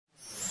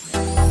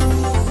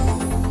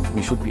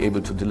we should be able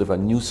to deliver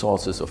new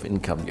sources of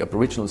income. The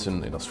Aboriginals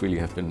in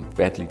Australia have been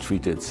badly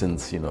treated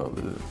since,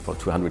 for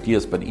 200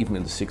 years, but even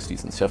in the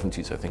 60s and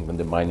 70s, I think, when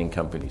the mining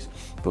companies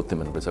put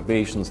them in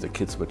reservations, the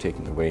kids were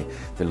taken away,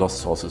 they lost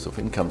sources of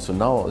income. So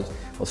now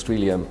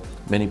Australia,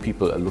 many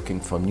people are looking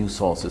for new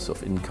sources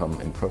of income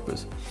and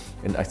purpose.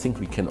 And I think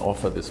we can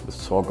offer this with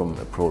sorghum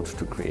approach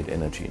to create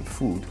energy and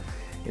food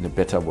in a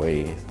better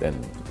way than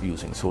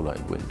using solar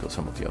and wind or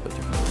some of the other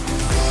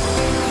technologies.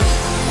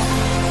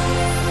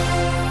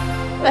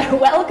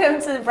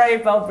 Welcome to the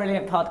Brave, Bold,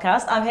 Brilliant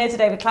podcast. I'm here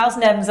today with Claus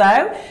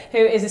Nehmzow, who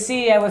is the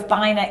CEO of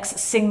Binex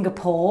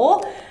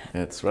Singapore.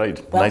 That's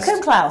right.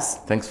 Welcome, Claus.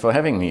 Thanks for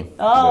having me.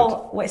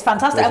 Oh, it's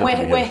fantastic. And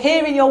we're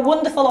here in your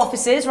wonderful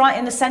offices right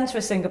in the centre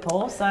of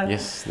Singapore. So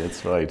yes,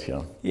 that's right,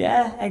 yeah.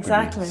 Yeah,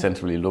 exactly. Really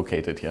centrally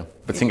located here.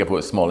 But Singapore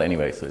is small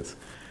anyway, so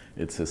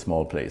it's a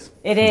small place.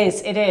 It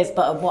is,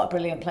 but what a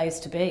brilliant place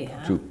to be.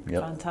 Huh? True,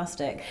 yeah.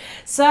 Fantastic.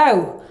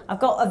 So, I've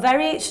got a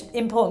very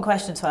important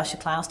question to ask you,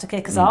 Claus, to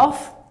kick us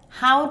off.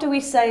 How do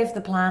we save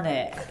the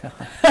planet?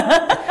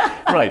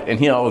 Right, and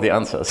here are all the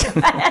answers.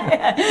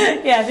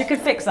 Yeah, if you could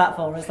fix that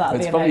for us, that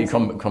would be amazing. It's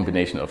probably a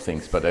combination of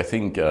things, but I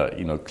think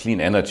clean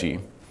energy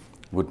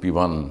would be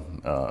one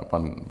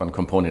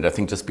component. I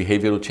think just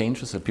behavioral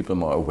changes, that people are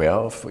more aware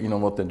of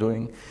what they're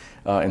doing,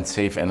 and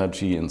save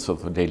energy in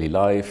sort of daily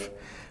life.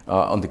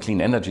 On the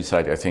clean energy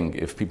side, I think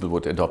if people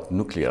would adopt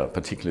nuclear,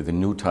 particularly the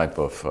new type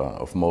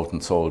of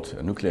molten salt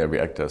nuclear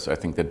reactors, I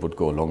think that would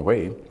go a long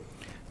way.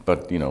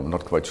 But I'm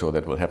not quite sure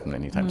that will happen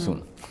anytime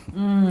soon.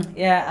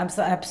 Yeah,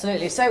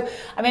 absolutely. So,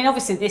 I mean,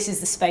 obviously, this is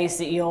the space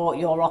that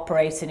you're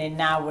operating in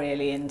now,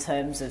 really, in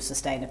terms of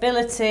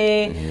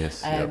sustainability,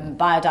 yes,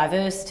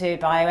 biodiversity,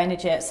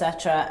 bioenergy,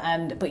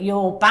 etc. But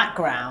your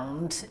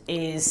background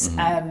is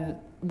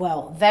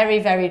very,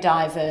 very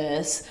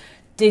diverse.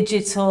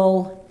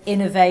 Digital,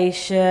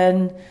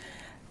 innovation.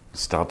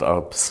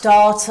 Startups,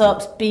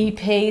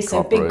 BP,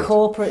 so big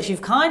corporates.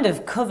 You've kind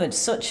of covered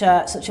such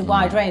a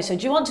wide range. So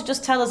do you want to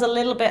just tell us a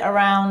little bit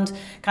around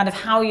kind of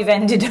how you've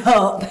ended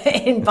up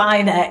in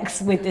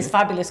Binex with this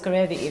fabulous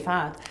career that you've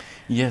had?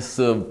 Yes,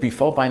 so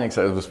before Binex,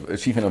 I was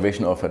Chief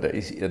Innovation Officer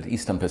at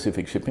Eastern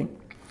Pacific Shipping.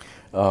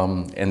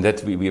 And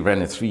that we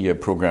ran a 3-year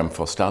program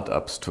for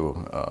startups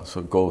to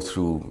go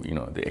through,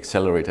 the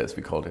accelerator, as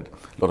we called it.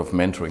 A lot of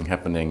mentoring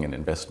happening and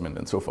investment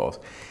and so forth.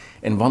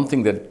 And one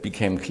thing that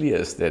became clear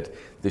is that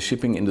the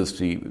shipping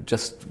industry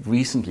just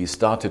recently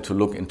started to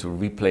look into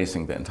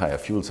replacing the entire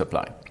fuel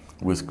supply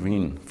with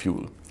green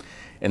fuel.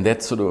 And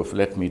that sort of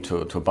led me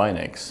to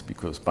Binex,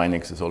 because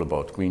Binex is all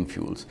about green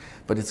fuels.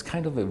 But it's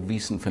kind of a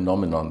recent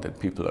phenomenon that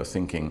people are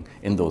thinking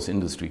in those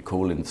industries,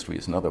 coal industry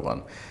is another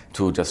one,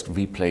 to just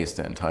replace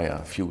the entire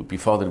fuel.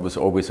 Before that, it was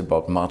always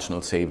about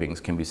marginal savings.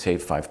 Can we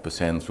save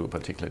 5% through a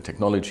particular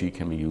technology?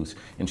 Can we use,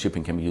 in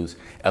shipping, can we use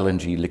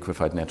LNG,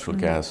 liquefied natural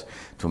gas,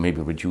 to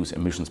maybe reduce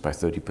emissions by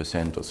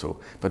 30% or so?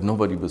 But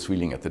nobody was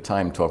really at the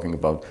time talking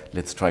about,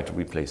 let's try to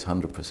replace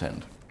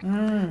 100%.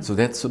 So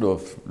that sort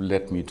of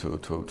led me to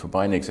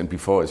Binex. And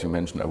before, as you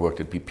mentioned, I worked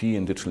at BP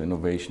in digital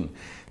innovation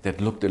that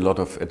looked at a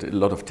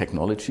lot of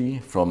technology,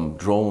 from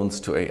drones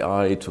to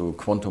AI to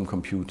quantum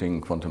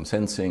computing, quantum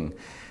sensing,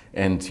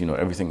 and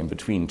everything in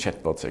between,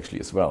 chatbots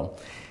actually as well.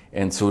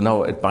 And so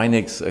now at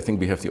Binex, I think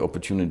we have the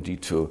opportunity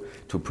to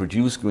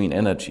produce green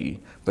energy,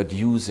 but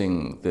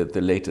using the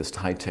latest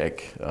high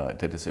tech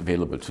that is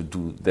available to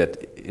do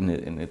that in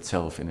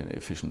itself in an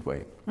efficient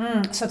way.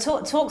 So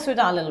talk through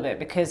that a little bit,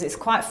 because it's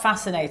quite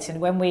fascinating.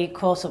 When we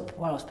caught up,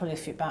 well, it was probably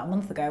about a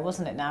month ago,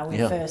 wasn't it now? We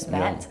first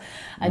met,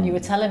 and you were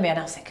telling me, and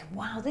I was thinking,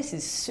 wow, this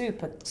is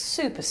super,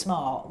 super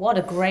smart. What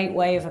a great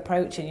way of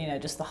approaching,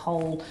 just the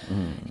whole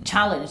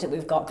challenge that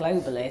we've got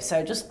globally.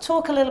 So just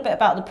talk a little bit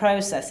about the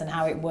process and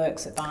how it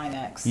works at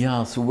Binex.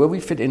 Yeah, so where we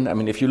fit in, I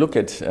mean, if you look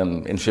at,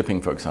 in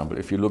shipping, for example,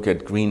 if you look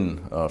at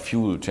green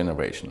fuel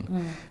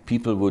generation,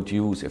 people would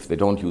use, if they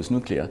don't use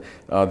nuclear,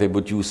 they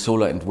would use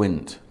solar and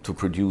wind to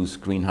produce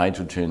green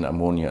hydrogen,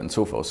 ammonia, and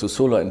so forth. So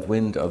solar and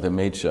wind are the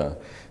major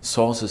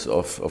sources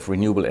of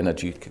renewable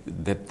energy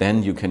that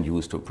then you can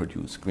use to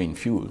produce green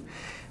fuel.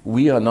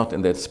 We are not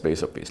in that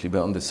space, obviously.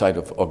 We're on the side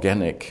of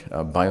organic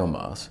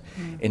biomass.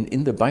 And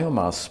in the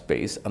biomass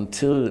space,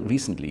 until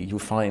recently, you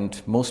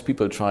find most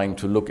people trying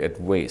to look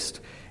at waste.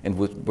 And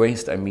with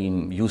waste, I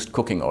mean used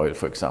cooking oil,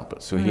 for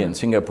example. So here in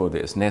Singapore,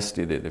 there's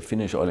Neste, the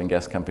Finnish oil and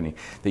gas company.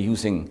 They're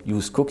using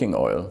used cooking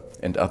oil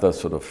and other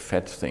sort of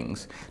fat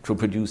things to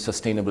produce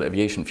sustainable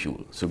aviation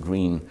fuel, so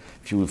green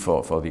fuel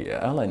for the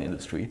airline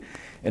industry.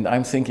 And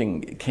I'm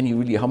thinking, can you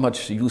really, how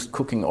much used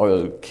cooking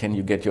oil can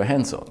you get your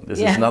hands on?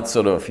 This is not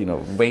sort of,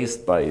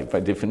 waste by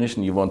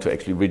definition. You want to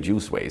actually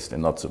reduce waste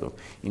and not sort of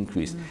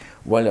increase.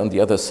 While on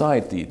the other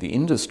side, the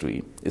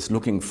industry is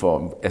looking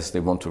for, as they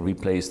want to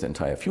replace the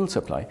entire fuel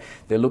supply,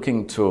 they're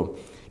looking to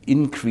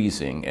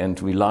increasing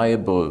and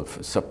reliable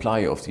supply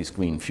of these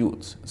green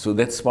fuels. So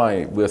that's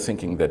why we're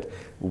thinking that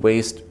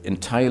waste,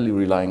 entirely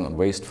relying on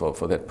waste for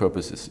that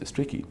purpose is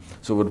tricky.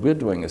 So what we're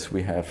doing is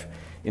we have,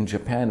 in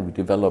Japan, we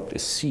developed a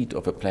seed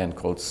of a plant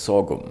called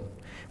sorghum,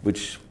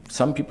 which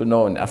some people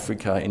know in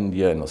Africa,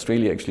 India, and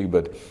Australia actually,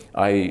 but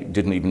I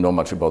didn't even know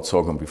much about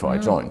sorghum before I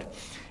joined.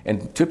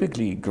 And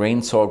typically,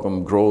 grain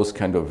sorghum grows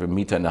kind of 1.5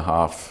 meters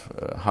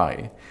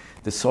high.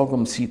 The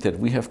sorghum seed that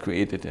we have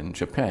created in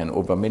Japan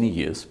over many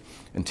years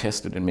and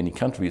tested in many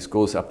countries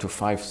goes up to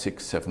 5,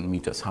 6, 7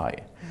 meters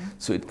high.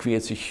 So it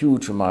creates a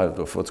huge amount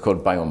of what's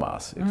called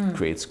biomass. It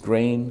creates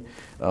grain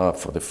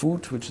for the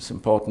food, which is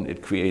important.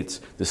 It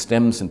creates the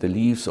stems and the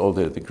leaves, all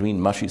the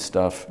green mushy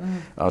stuff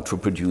to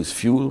produce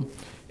fuel.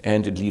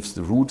 And it leaves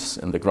the roots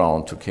in the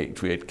ground to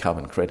create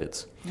carbon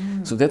credits.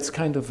 So that's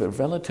kind of a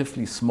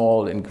relatively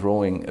small and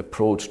growing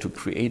approach to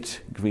create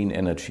green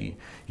energy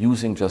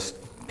using just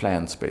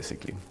plants,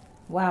 basically.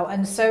 Wow,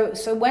 and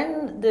so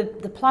when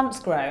the plant's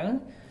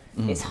grown,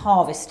 it's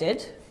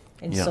harvested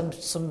in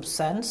some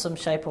sense, some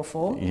shape or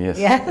form. Yes,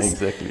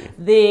 exactly.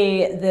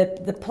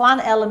 The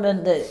plant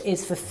element that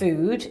is for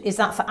food, is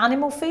that for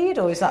animal feed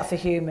or is that for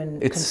human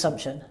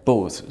consumption?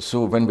 Both.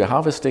 So when we're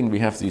harvesting, we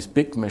have these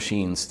big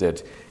machines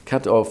that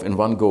cut off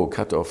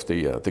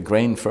the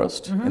grain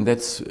first, and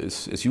that's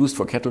is used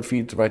for cattle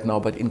feed right now,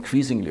 but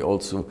increasingly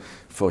also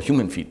for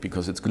human feed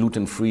because it's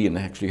gluten-free and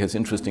actually has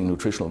interesting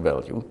nutritional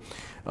value.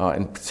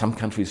 And some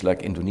countries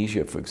like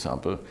Indonesia, for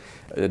example,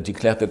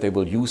 declared that they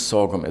will use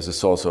sorghum as a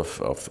source of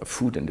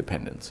food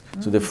independence.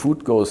 So the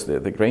food goes,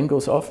 the grain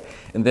goes off,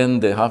 and then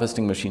the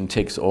harvesting machine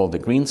takes all the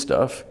green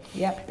stuff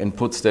and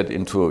puts that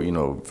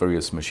into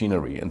various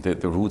machinery, and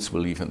the roots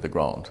will leave in the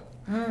ground.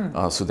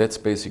 So that's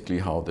basically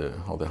how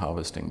the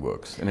harvesting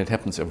works, and it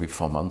happens every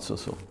 4 months or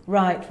so.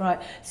 Right.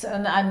 So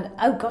and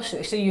oh gosh,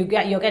 so you're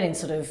getting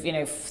sort of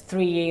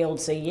 3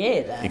 yields a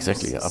year then.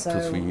 Exactly, up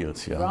to 3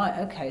 yields. Yeah. Right.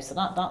 Okay. So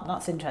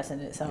that's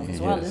interesting in itself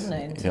as well, isn't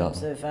it? In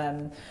terms of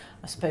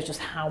I suppose just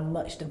how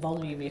much the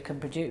volume you can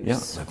produce.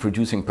 Yeah,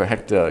 producing per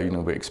hectare,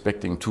 we're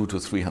expecting 200 to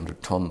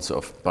 300 tons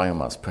of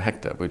biomass per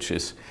hectare, which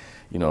is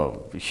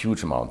a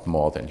huge amount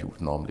more than you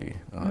would normally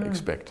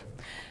expect.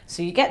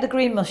 So you get the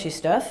green mushy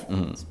stuff.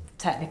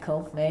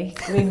 Technical,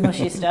 green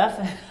mushy stuff.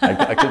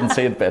 I couldn't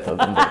say it better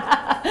than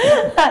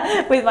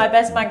that. With my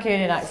best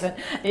Mancunian accent.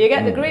 You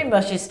get the green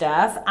mushy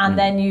stuff and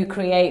then you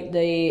create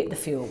the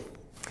fuel.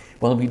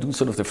 Well, we do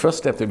the first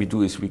step that we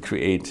do is we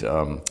create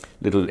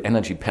little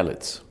energy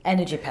pellets.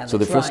 Energy pellets, so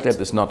the first step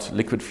is not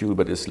liquid fuel,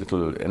 but is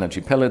little energy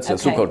pellets. They're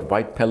so-called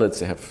white pellets.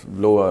 They have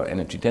lower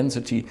energy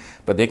density,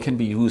 but they can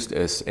be used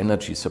as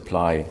energy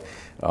supply.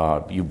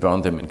 You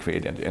burn them and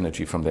create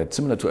energy from that,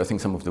 similar to, I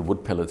think, some of the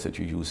wood pellets that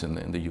you use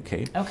in the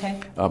UK. Okay.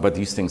 But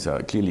these things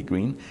are clearly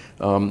green.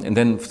 And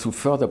then through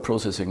further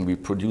processing, we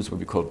produce what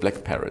we call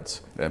black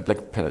pellets.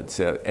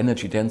 Their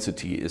energy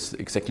density is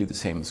exactly the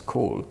same as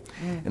coal.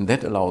 And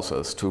that allows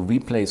us to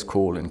replace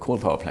coal in coal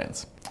power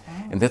plants.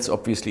 And that's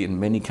obviously in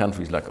many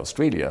countries like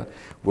Australia,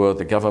 where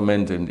the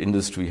government and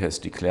industry has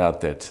declared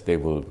that they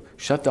will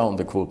shut down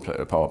the coal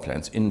power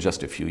plants in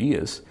just a few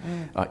years,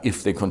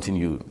 if they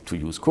continue to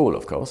use coal,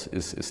 of course,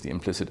 is the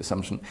implicit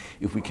assumption.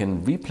 If we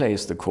can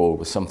replace the coal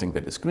with something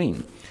that is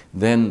green,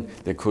 then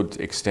they could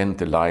extend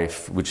the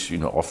life, which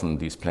often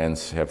these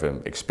plants have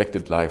an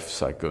expected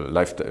life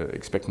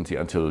expectancy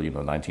until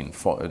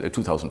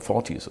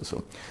 2040s or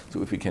so.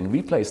 So if we can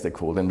replace the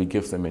coal, then we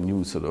give them a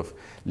new sort of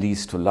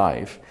lease to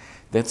life.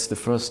 That's the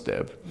first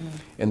step.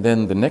 And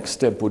then the next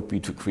step would be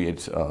to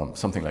create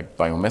something like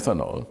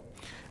biomethanol.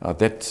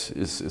 That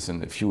is a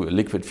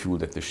liquid fuel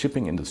that the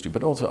shipping industry,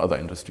 but also other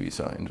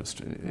industries are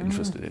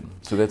interested in.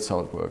 So that's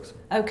how it works.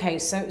 Okay,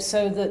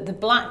 so the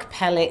black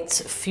pellet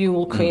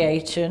fuel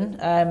creation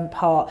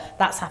part,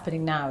 that's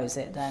happening now, is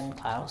it then,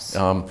 Klaus?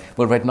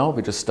 Well, right now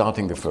we're just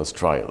starting the first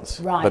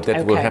trials. Right, but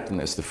that will happen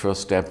as the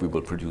first step. We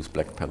will produce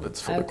black pellets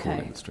for the coal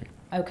industry.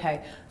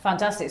 Okay,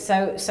 fantastic.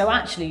 So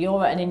actually,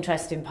 you're at an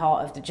interesting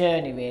part of the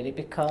journey, really,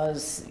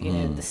 because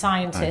the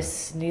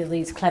scientists,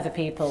 these clever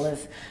people,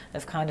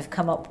 have kind of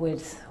come up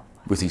with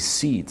these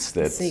seeds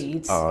that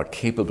are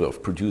capable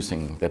of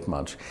producing that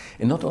much.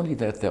 And not only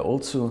that, they're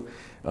also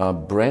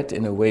bred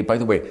in a way. By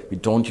the way, we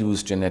don't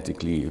use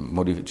genetic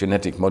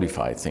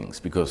modified things,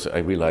 because I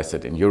realize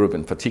that in Europe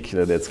in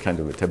particular that's kind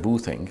of a taboo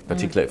thing,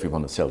 particularly if we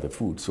want to sell the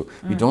food. So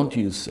we don't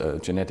use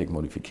genetic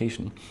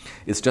modification.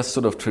 It's just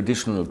sort of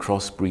traditional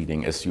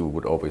crossbreeding, as you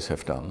would always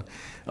have done.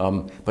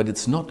 But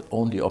it's not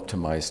only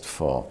optimized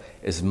for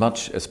as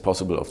much as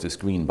possible of this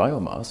green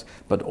biomass,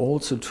 but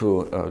also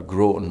to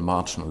grow on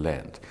marginal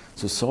land.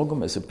 So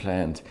sorghum as a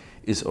plant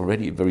is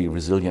already a very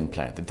resilient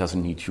plant. It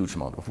doesn't need huge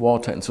amount of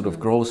water and sort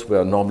of grows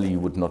where normally you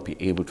would not be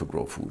able to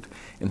grow food.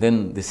 And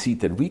then the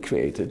seed that we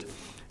created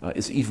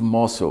is even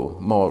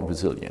more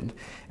resilient.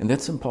 And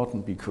that's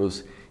important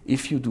because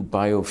if you do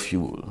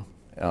biofuel,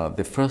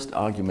 the first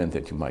argument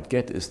that you might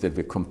get is that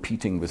we're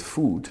competing with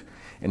food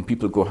and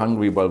people go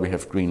hungry while we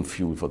have green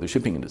fuel for the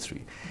shipping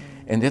industry.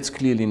 And that's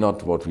clearly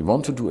not what we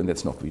want to do, and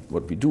that's not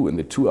what we do. And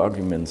the two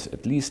arguments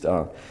at least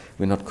are,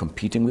 we're not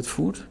competing with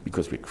food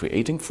because we're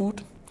creating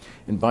food.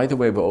 And by the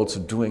way, we're also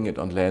doing it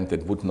on land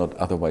that would not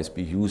otherwise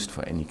be used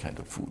for any kind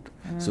of food.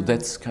 So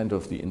that's kind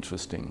of the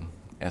interesting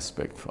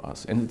aspect for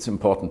us. And it's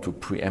important to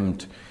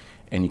preempt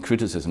any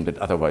criticism that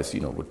otherwise,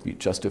 would be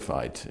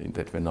justified, in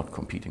that we're not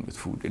competing with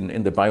food.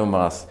 In the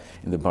biomass,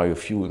 in the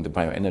biofuel, in the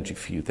bioenergy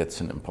field, that's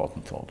an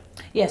important thought.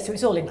 Yes, so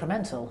it's all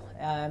incremental,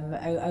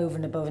 over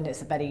and above, and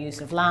it's a better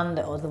use of land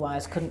that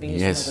otherwise couldn't be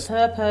used for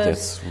another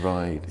purpose. That's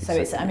right. So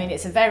exactly.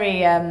 it's a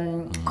very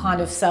kind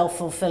of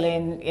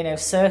self-fulfilling,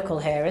 circle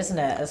here, isn't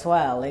it, as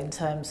well, in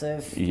terms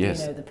of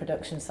the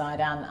production side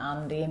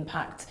and the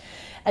impact.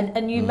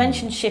 And you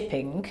mentioned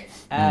shipping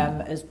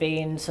as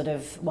being sort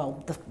of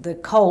the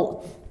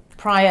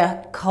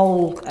prior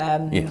coal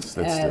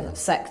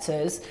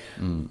sectors,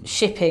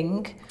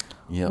 shipping.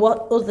 Yep.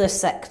 What other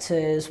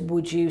sectors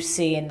would you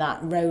see in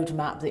that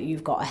roadmap that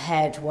you've got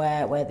ahead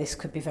where this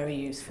could be very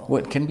useful?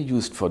 Well, it can be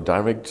used for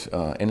direct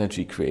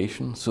energy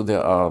creation. So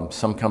there are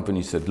some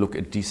companies that look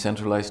at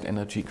decentralized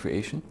energy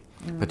creation,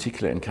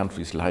 particularly in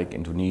countries like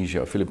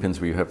Indonesia or Philippines,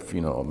 where you have,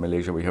 or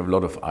Malaysia, where you have a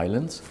lot of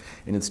islands,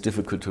 and it's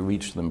difficult to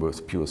reach them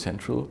with pure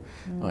central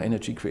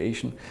energy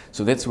creation.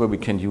 So that's where we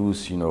can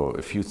use,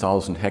 a few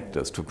thousand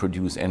hectares to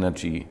produce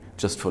energy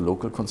just for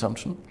local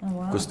consumption. Oh,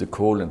 wow. Because the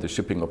coal and the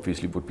shipping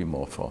obviously would be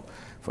more for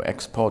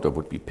export, or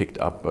would be picked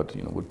up, but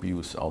would be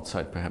used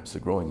outside perhaps the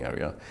growing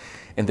area.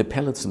 And the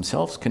pellets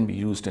themselves can be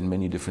used in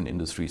many different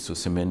industries, so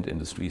cement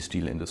industry,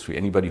 steel industry.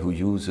 Anybody who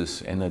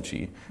uses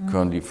energy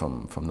currently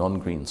from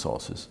non-green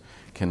sources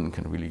can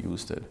really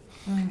use that.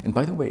 And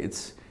by the way,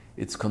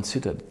 it's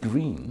considered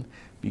green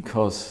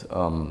because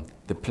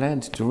the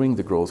plant during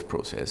the growth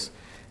process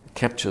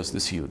captures the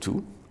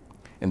CO2,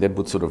 and that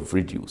would sort of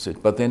reduce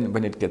it. But then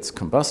when it gets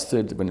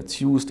combusted, when it's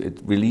used, it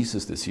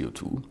releases the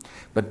CO2.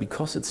 But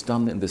because it's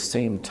done in the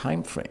same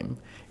time frame,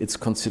 it's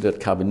considered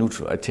carbon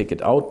neutral. I take it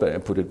out, but I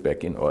put it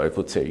back in, or I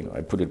would say,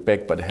 I put it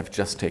back, but I have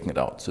just taken it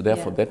out. So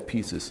therefore, that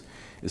piece is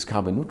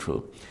carbon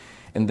neutral.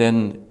 And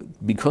then,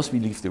 because we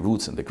leave the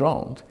roots in the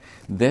ground,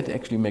 that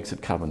actually makes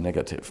it carbon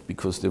negative,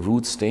 because the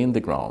roots stay in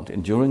the ground,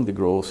 and during the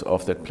growth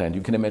of that plant,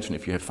 you can imagine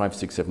if you have 5,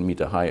 6, 7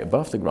 meter high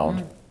above the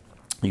ground,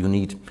 you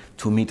need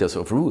 2 meters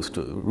of roots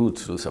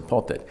to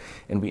support that.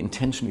 And we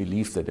intentionally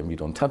leave that and we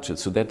don't touch it,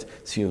 so that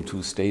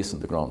CO2 stays in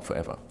the ground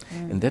forever.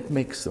 And that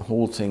makes the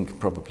whole thing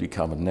probably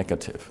carbon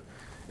negative,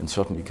 and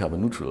certainly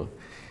carbon neutral.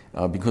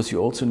 Because you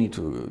also need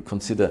to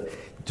consider,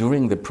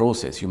 during the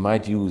process, you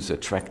might use a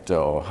tractor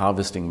or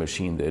harvesting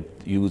machine that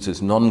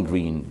uses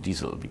non-green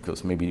diesel,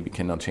 because maybe we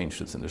cannot change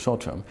this in the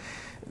short term.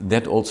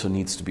 That also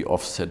needs to be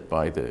offset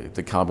by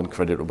the carbon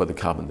credit, or by the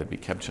carbon that we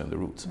capture in the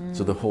roots.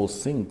 So the whole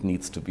thing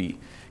needs to be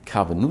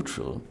carbon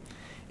neutral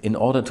in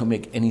order to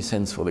make any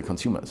sense for the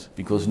consumers,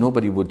 because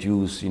nobody would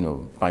use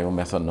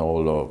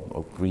biomethanol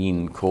or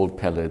green coal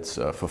pellets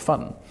for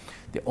fun.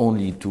 They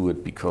only do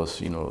it because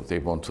they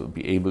want to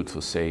be able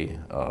to say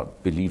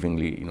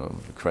believingly,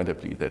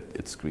 credibly, that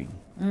it's green.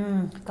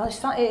 Gosh,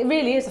 it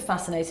really is a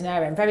fascinating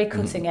area and very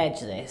cutting edge.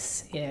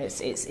 This,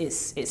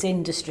 it's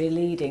industry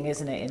leading,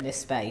 isn't it, in this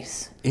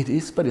space? It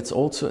is, but it's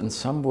also in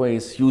some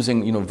ways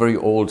using very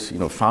old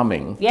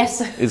farming.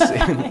 Yes.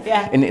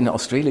 In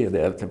Australia,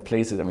 there are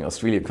places. I mean,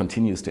 Australia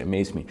continues to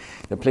amaze me.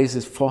 There are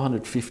places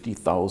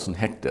 450,000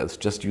 hectares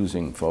just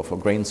using for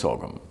grain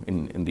sorghum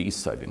in the east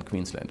side in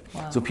Queensland.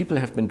 Wow. So people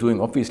have been doing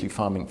obviously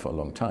farming for a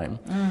long time.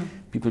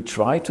 People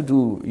try to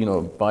do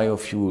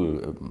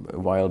biofuel a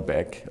while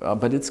back,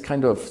 but it's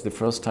kind of the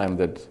first time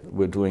that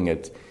we're doing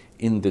it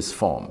in this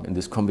form, in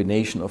this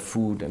combination of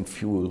food and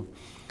fuel,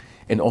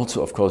 and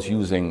also, of course,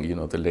 using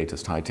the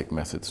latest high-tech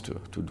methods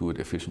to do it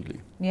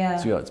efficiently. Yeah.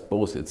 So it's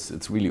both.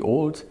 It's really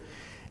old,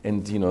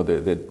 and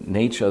the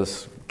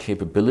nature's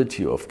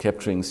capability of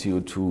capturing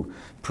CO2,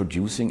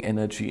 producing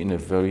energy in a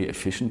very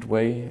efficient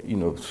way,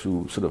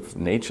 through sort of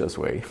nature's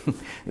way.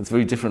 It's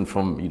very different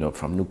from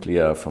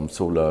nuclear, from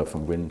solar,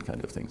 from wind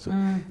kind of thing. So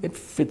it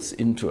fits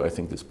into, I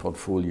think, this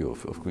portfolio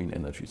of green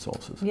energy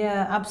sources.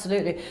 Yeah,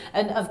 absolutely.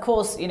 And of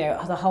course,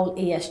 the whole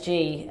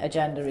ESG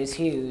agenda is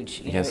huge.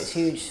 Yes. It's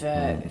huge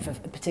for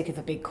particularly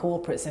for big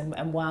corporates.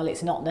 And while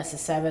it's not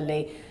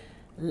necessarily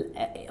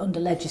under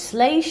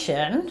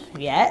legislation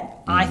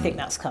yet, I think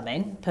that's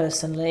coming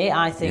personally.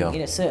 I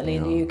think certainly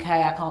in the UK,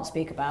 I can't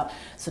speak about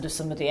sort of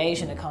some of the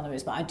Asian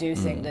economies, but I do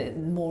think that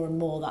more and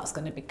more that's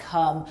going to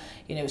become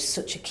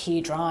such a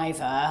key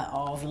driver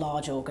of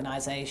large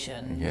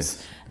organisations.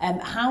 Yes.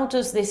 How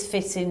does this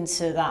fit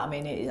into that? I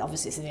mean,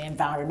 obviously it's an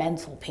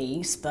environmental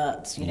piece,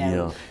 but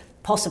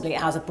possibly it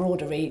has a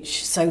broader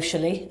reach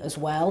socially as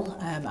well,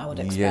 I would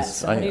expect. Yes,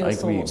 so I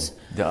agree.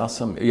 There are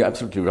some, you're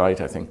absolutely right,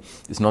 I think.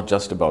 It's not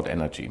just about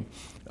energy.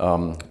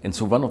 And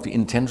so one of the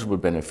intangible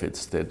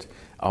benefits that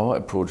our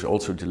approach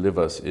also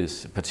delivers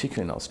is,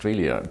 particularly in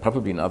Australia,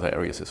 probably in other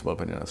areas as well,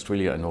 but in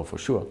Australia I know for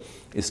sure,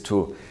 is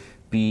to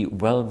be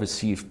well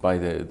received by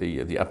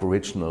the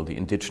Aboriginal, the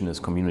indigenous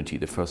community,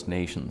 the First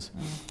Nations,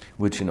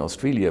 which in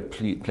Australia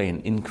play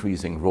an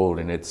increasing role,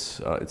 and it's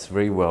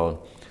very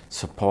well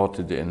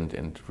supported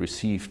and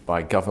received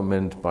by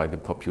government, by the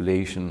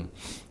population,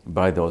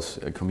 by those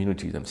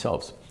communities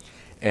themselves.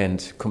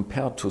 And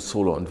compared to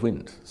solar and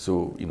wind,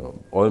 so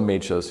oil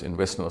majors in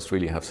Western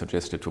Australia have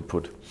suggested to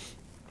put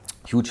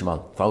huge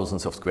amount,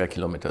 thousands of square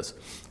kilometers,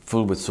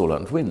 full with solar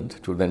and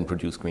wind to then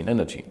produce green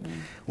energy.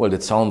 Well,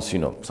 that sounds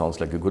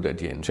like a good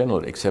idea in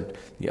general, except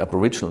the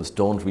Aboriginals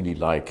don't really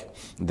like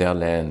their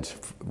land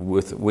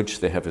with which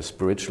they have a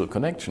spiritual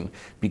connection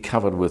be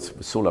covered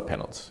with solar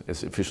panels,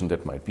 as efficient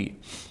that might be.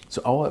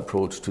 So our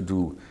approach to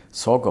do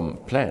sorghum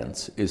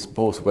plants is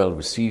both well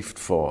received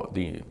for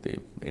the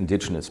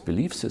indigenous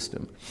belief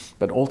system,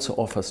 but also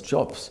offers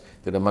jobs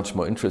that are much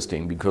more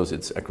interesting because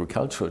it's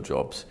agricultural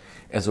jobs.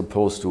 As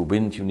opposed to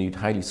wind, you need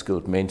highly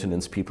skilled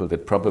maintenance people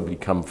that probably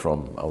come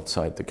from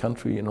outside the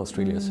country in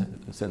Australia's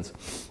sense.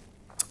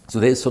 So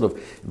there is sort of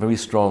a very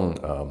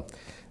strong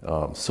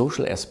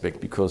social aspect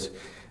because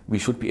we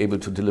should be able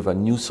to deliver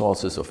new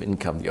sources of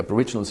income. The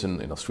Aboriginals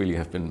in Australia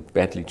have been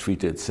badly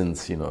treated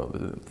since,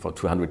 for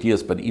 200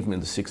 years, but even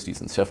in the 60s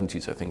and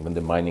 70s, I think, when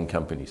the mining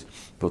companies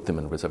put them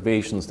in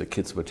reservations, the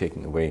kids were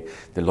taken away,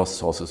 they lost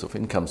sources of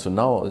income. So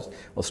now,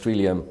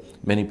 Australia,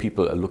 many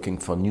people are looking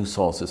for new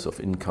sources of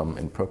income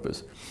and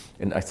purpose.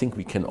 And I think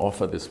we can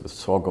offer this with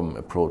sorghum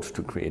approach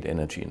to create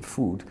energy and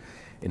food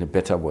in a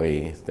better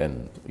way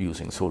than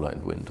using solar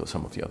and wind or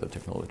some of the other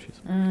technologies.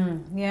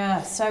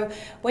 Yeah. So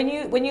when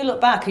you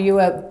look back, you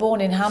were born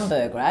in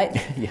Hamburg, right?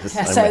 Yes.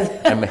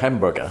 I'm a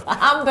hamburger. A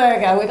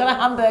hamburger. We've got a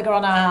hamburger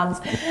on our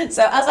hands.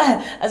 So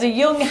as a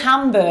young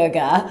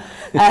hamburger,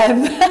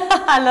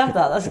 I love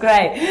that. That's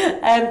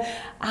great.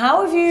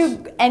 How have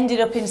you ended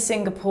up in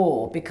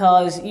Singapore?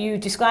 Because you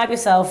describe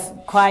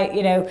yourself quite,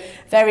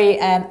 very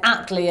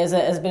aptly as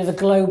a bit of a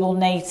global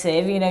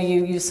native.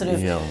 You sort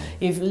of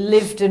you've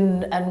lived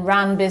and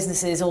ran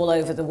businesses all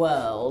over the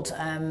world.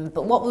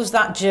 But what was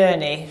that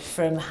journey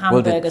from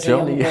Hamburg as a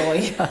young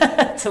boy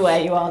to where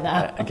you are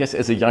now? I guess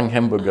as a young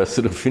hamburger,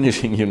 sort of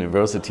finishing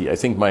university, I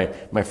think my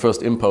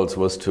first impulse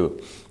was to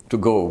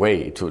go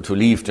away, to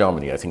leave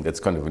Germany. I think that's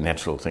kind of a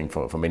natural thing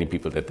for many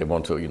people, that they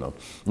want to,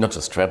 not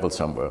just travel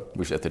somewhere,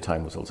 which at the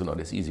time was also not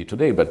as easy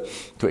today, but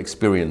to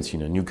experience,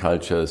 new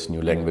cultures,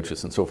 new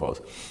languages and so forth.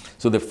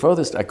 So the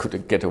furthest I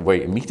could get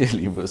away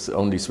immediately was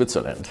only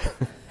Switzerland.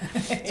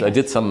 So I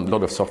did a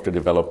lot of software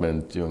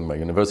development during my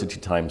university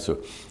time.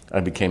 So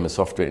I became a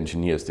software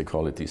engineer, as they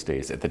call it these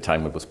days. At the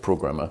time it was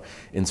programmer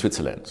in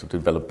Switzerland, so to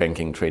develop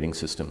banking, trading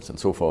systems and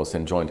so forth.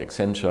 Then joined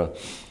Accenture,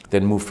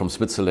 then moved from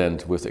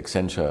Switzerland with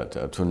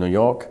Accenture to New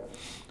York.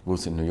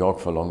 Was in New York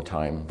for a long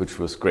time, which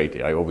was great.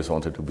 I always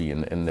wanted to be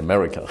in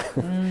America.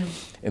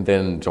 And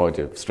then joined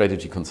a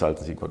strategy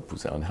consultancy called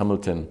Booz Allen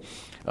Hamilton.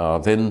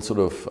 Then sort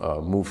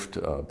of moved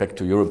back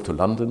to Europe, to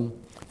London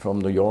from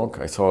New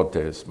York. I thought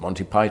there's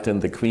Monty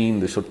Python, the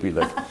Queen, this should be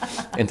like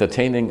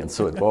entertaining, and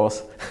so it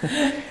was.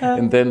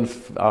 And then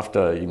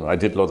after, I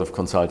did a lot of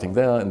consulting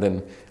there, and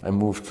then I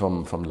moved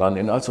from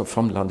London. And also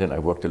from London, I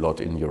worked a lot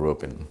in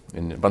Europe.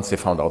 And once they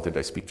found out that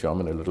I speak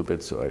German a little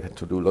bit, so I had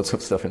to do lots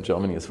of stuff in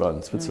Germany as well,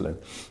 in Switzerland.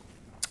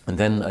 And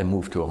then I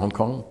moved to Hong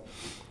Kong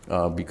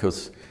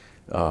because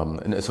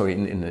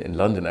in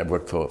London I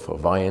worked for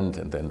Viant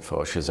and then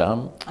for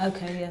Shazam.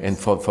 Okay, yes. And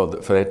for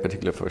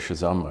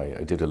Shazam,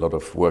 I did a lot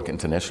of work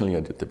internationally. I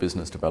did the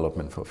business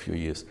development for a few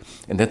years.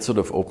 And that sort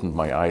of opened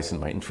my eyes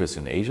and my interest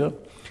in Asia.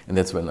 And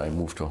that's when I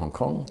moved to Hong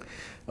Kong,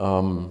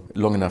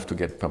 long enough to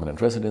get permanent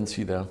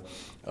residency there.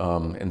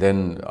 And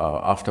then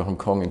after Hong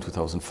Kong in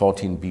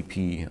 2014,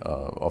 BP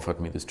offered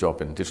me this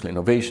job in digital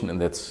innovation,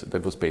 and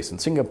that was based in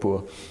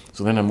Singapore.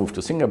 So then I moved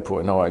to Singapore,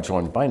 and now I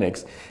joined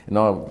Binex. And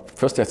now,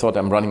 first I thought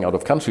I'm running out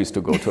of countries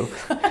to go to.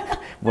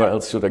 Where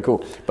else should I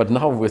go? But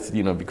now with,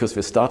 because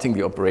we're starting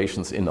the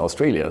operations in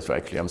Australia, so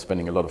actually I'm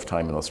spending a lot of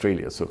time in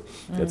Australia. So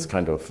that's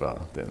kind of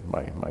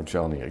my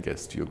journey, I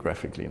guess,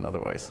 geographically and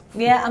otherwise.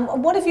 Yeah,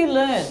 and what have you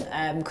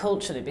learned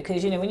culturally?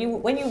 Because,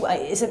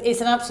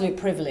 it's an absolute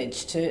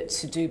privilege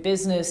to do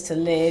business, to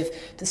live,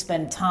 to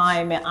spend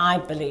time, I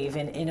believe,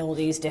 in all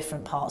these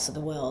different parts of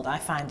the world. I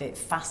find it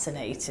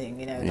fascinating,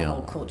 the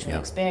whole cultural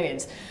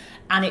experience.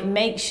 And it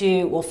makes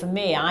you, well, for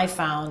me, I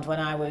found when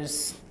I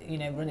was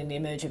running the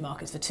emerging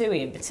markets for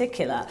TUI in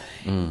particular,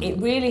 it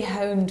really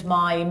honed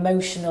my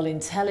emotional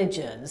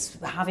intelligence,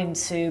 having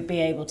to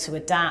be able to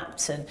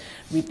adapt and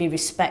be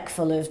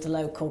respectful of the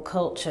local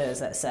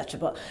cultures, etc.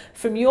 But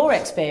from your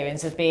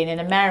experience of being in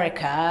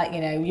America,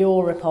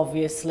 Europe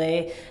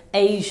obviously,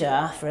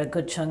 Asia for a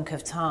good chunk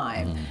of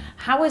time,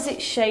 how has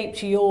it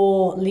shaped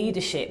your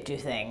leadership, do you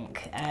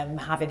think,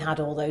 having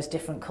had all those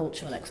different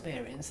cultural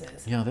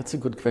experiences? Yeah, that's a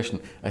good question.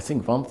 I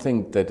think one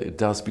thing that it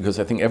does, because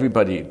I think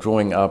everybody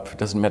growing up,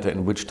 doesn't matter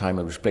in which time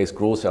or which place,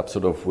 grows up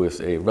sort of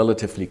with a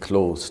relatively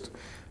closed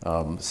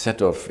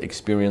set of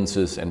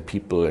experiences and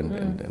people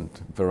and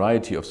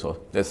variety of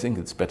sorts. I think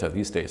it's better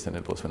these days than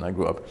it was when I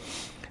grew up.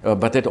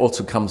 But that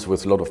also comes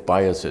with a lot of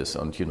biases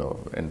and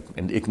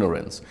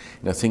ignorance.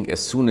 And I think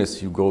as soon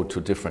as you go to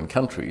different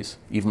countries,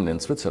 even in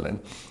Switzerland,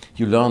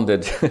 you learn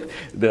that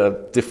there are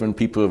different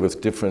people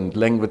with different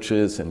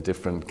languages and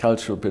different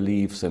cultural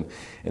beliefs. And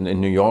in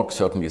New York,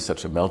 certainly is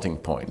such a melting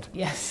point.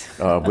 Yes.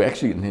 We're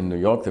actually in New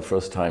York the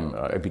first time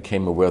I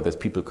became aware that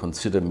people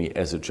consider me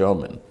as a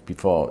German.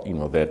 Before,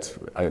 that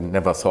I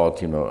never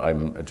thought,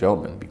 I'm a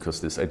German,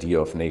 because this idea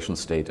of nation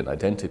state and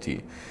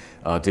identity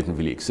didn't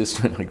really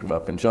exist when I grew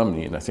up in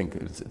Germany, and I think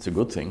it's a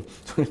good thing.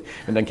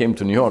 When I came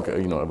to New York,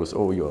 I was,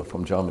 oh, you're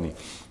from Germany.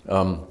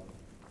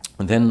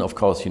 And then, of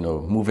course,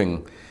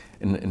 moving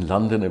in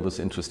London, it was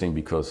interesting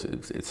because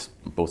it's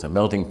both a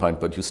melting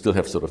pot, but you still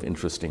have sort of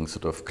interesting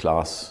sort of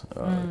class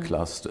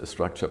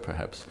structure,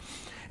 perhaps.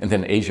 And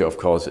then Asia, of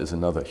course, is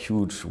another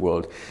huge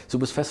world. So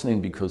it was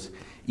fascinating because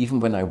even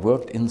when I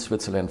worked in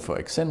Switzerland for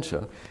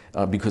Accenture,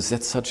 because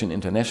that's such an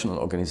international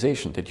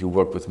organization that you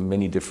work with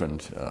many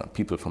different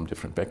people from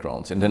different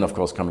backgrounds. And then, of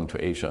course, coming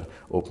to Asia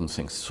opens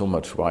things so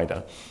much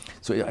wider.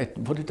 So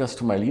what it does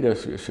to my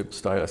leadership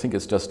style, I think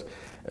it's just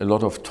a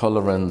lot of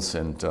tolerance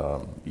and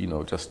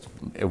just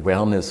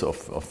awareness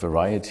of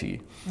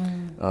variety,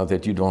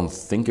 that you don't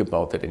think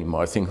about that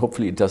anymore. I think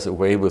hopefully it does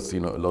away with a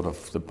lot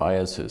of the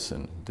biases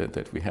and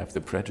that we have, the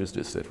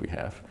prejudice that we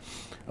have.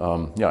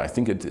 I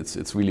think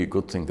it's really a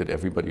good thing that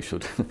everybody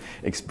should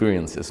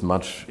experience as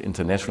much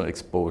international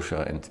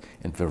exposure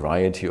and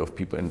variety of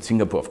people. And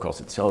Singapore, of course,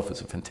 itself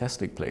is a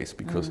fantastic place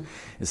because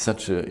it's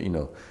such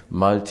a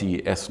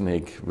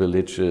multi-ethnic,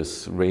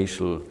 religious,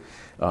 racial,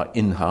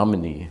 in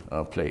harmony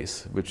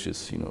place, which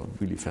is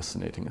really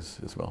fascinating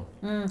as well.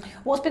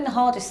 What's been the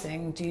hardest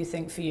thing, do you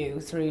think, for you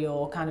through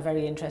your kind of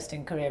very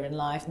interesting career in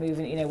life,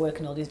 moving,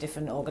 working in all these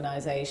different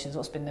organisations?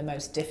 What's been the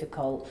most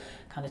difficult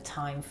kind of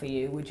time for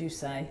you, would you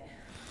say?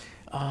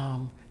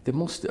 The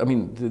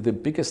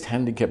biggest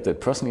handicap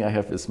that personally I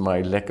have is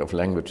my lack of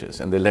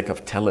languages and the lack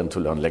of talent to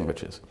learn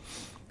languages.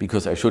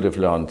 Because I should have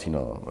learned,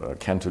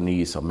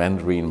 Cantonese or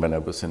Mandarin when I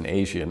was in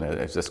Asia, and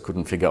I just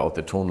couldn't figure out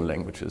the tonal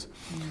languages.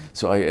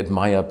 So I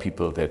admire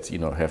people that,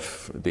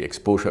 have the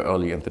exposure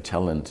early and the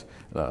talent,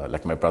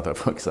 like my brother,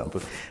 for example,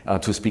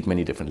 to speak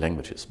many different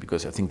languages,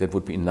 because I think that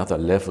would be another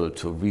level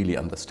to really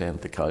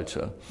understand the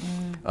culture.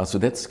 So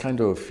that's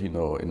kind of,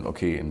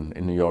 in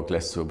New York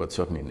less so, but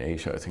certainly in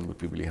Asia, I think would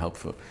be really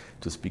helpful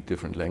to speak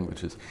different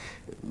languages.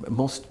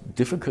 Most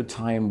difficult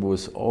time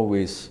was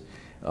always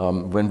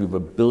when we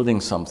were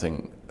building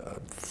something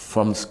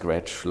from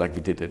scratch, like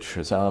we did at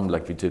Shazam,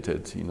 like we did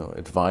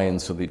at Vine,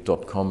 so the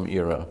 .com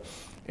era,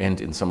 and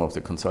in some of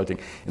the consulting.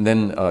 And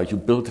then you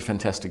build a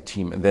fantastic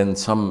team, and then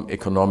some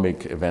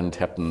economic event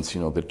happens,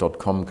 the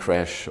 .com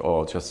crash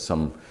or just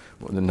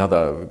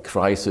another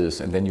crisis,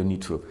 and then you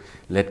need to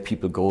let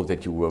people go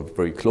that you were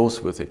very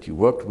close with, that you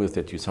worked with,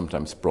 that you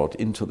sometimes brought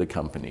into the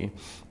company.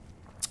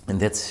 And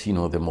that's,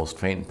 the most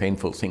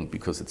painful thing,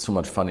 because it's so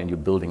much fun and you're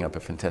building up a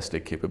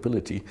fantastic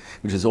capability,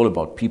 which is all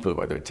about people,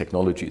 whether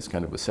technology is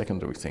kind of a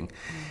secondary thing.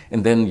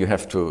 And then you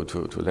have to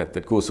let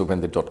that go. So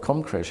when the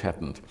 .com crash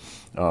happened,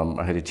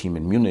 I had a team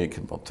in Munich,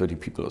 about 30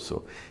 people or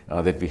so,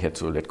 that we had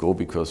to let go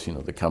because,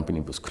 the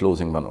company was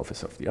closing one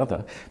office after the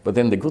other. But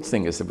then the good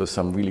thing is there were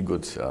some really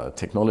good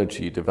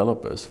technology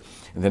developers.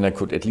 And then I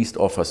could at least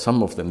offer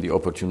some of them the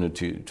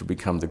opportunity to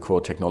become the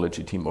core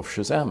technology team of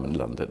Shazam in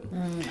London.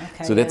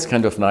 So that's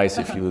kind of nice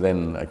if you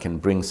then can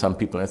bring some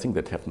people. I think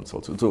that happens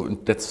also. So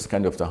that's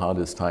kind of the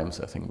hardest times,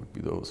 I think, would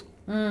be those.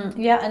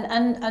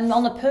 And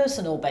on a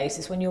personal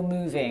basis, when you're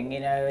moving,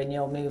 and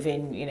you're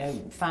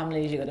moving,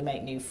 families, you've got to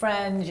make new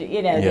friends,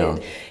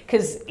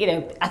 because,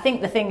 I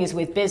think the thing is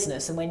with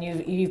business, and when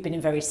you've been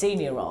in very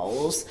senior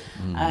roles,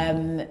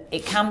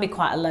 it can be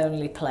quite a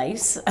lonely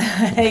place,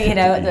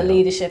 the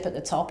leadership at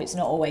the top, it's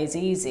not always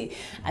easy.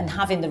 And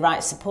having the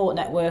right support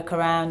network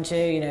around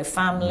you,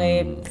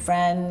 family,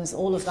 friends,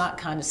 all of that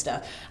kind of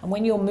stuff. And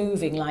when you're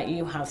moving like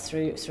you have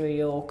through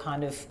your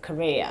kind of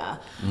career,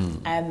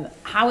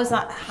 how has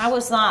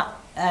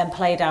that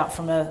played out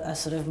from a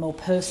sort of more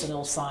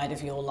personal side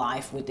of your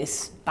life, with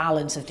this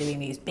balance of doing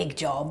these big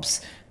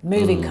jobs,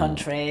 moving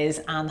countries,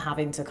 and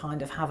having to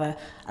kind of have a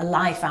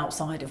life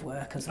outside of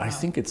work as well? I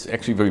think it's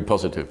actually very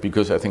positive,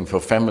 because I think for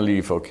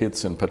family, for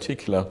kids in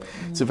particular,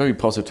 it's a very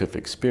positive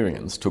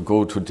experience to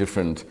go to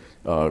different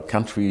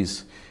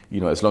countries.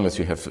 As long as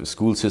you have a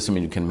school system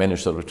and you can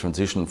manage sort of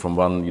transition from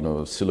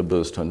one,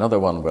 syllabus to another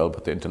one, well,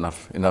 but there are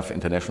enough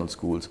international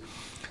schools.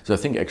 So I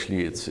think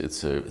actually it's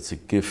a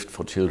gift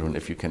for children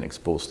if you can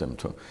expose them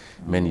to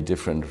many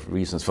different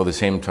reasons for the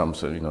same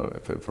terms,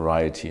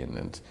 variety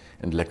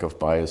and lack of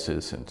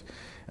biases,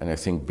 and I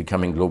think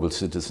becoming global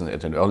citizens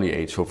at an early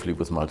age, hopefully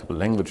with multiple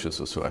languages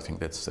or so, I think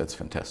that's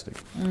fantastic.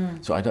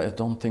 So I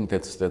don't think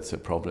that's a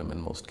problem in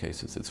most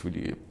cases. It's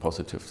really a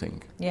positive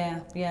thing.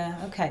 Yeah,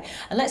 okay.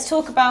 And let's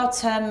talk about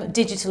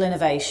digital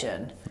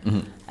innovation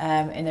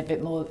in a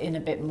bit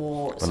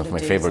more. One of my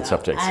favorite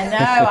subjects.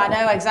 I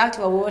know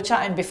exactly. Well, we were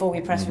chatting before we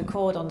press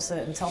record on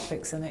certain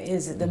topics, and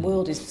the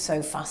world is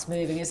so fast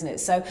moving, isn't it?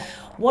 So,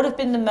 what have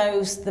been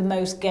the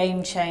most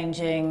game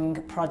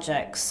changing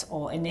projects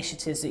or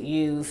initiatives that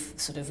you've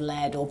sort of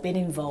led or been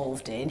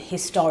involved in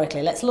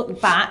historically? Let's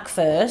look back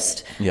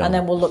first, and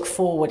then we'll look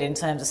forward in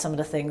terms of some of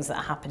the things that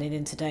are happening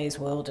in today's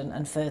world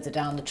and further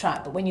down the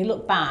track. But when you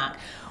look back,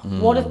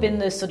 what have been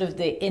the sort of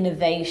the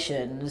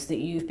innovations that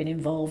you've been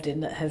involved in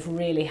that have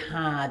really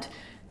had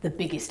the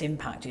biggest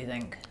impact, do you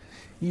think?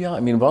 Yeah,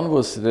 one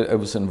was that I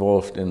was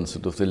involved in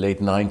sort of the late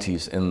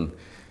 90s in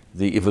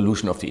the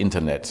evolution of the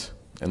internet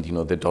and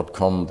the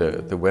 .com,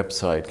 the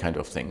website kind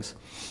of things.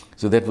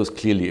 So that was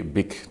clearly a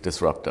big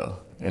disruptor,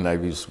 and I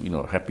was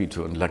happy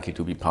to and lucky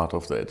to be part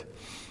of that.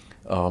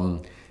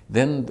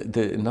 Then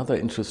another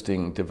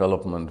interesting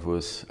development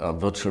was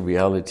virtual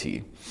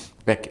reality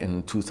back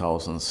in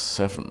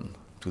 2007,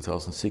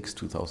 2006,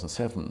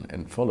 2007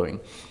 and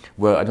following,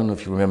 where I don't know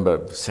if you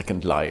remember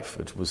Second Life.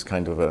 It was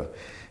kind of a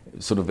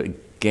sort of a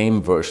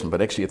game version,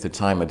 but actually at the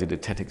time I did a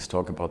TEDx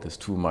talk about this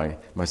too.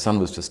 My son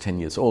was just 10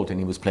 years old and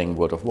he was playing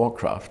World of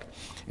Warcraft.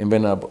 And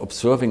when I'm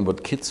observing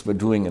what kids were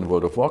doing in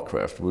World of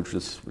Warcraft, which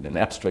is in an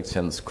abstract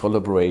sense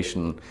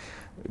collaboration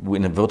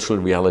in a virtual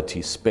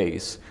reality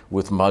space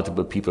with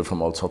multiple people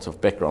from all sorts of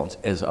backgrounds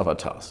as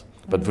avatars,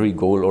 but very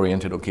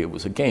goal-oriented. Okay, it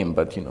was a game,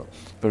 but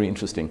very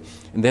interesting.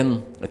 And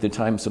then at the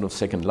time, sort of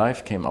Second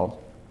Life came out,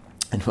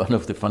 and one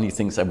of the funny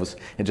things, I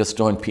just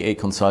joined PA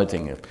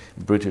Consulting, a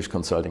British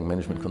consulting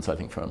management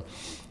consulting firm,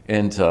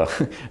 and I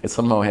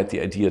somehow had the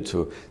idea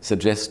to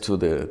suggest to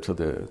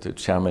the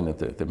chairman and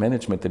the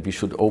management that we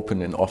should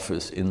open an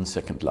office in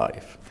Second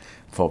Life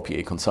for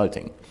PA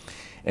Consulting.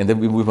 And then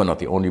we were not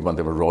the only one.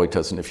 There were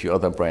Reuters and a few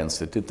other brands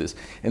that did this.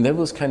 And that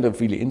was kind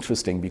of really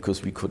interesting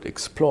because we could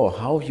explore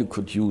how you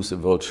could use a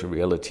virtual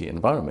reality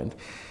environment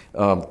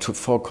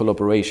for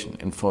collaboration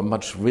and for a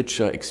much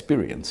richer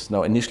experience.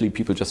 Now, initially,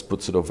 people just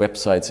put sort of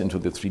websites into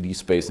the 3D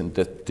space and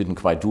that didn't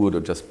quite do it, or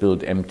just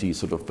build empty,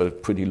 sort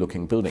of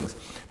pretty-looking buildings.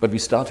 But we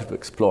started to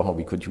explore how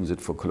we could use it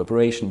for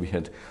collaboration. We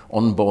had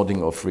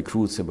onboarding of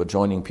recruits that were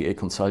joining PA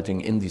Consulting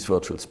in these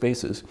virtual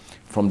spaces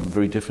from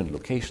very different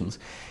locations.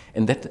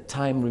 And that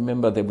time,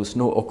 remember, there was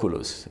no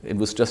Oculus. It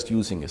was just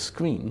using a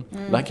screen,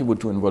 like you would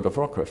do in World of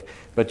Warcraft.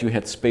 But you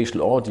had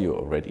spatial audio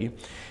already,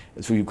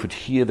 so you could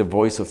hear the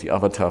voice of the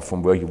avatar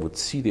from where you would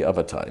see the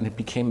avatar. And it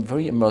became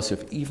very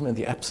immersive, even in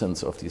the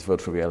absence of these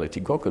virtual reality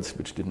goggles,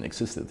 which didn't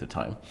exist at the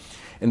time.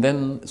 And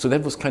then, so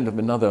that was kind of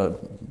another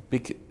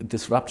big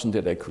disruption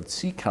that I could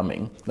see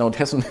coming. Now, it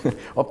hasn't,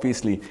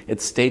 obviously,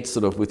 it stayed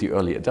sort of with the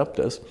early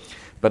adopters,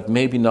 but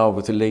maybe now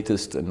with the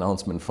latest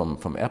announcement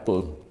from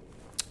Apple,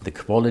 the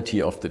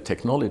quality of the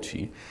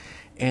technology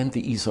and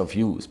the ease of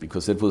use,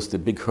 because that was the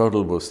big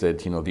hurdle, was that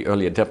the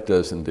early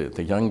adapters and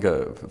the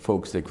younger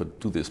folks, they could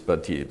do this,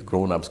 but the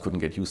grown-ups couldn't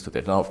get used to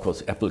that. Now, of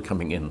course, Apple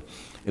coming in,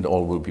 it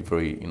all will be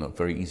very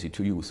very easy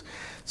to use.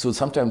 So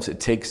sometimes it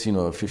takes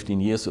 15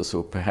 years or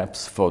so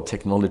perhaps for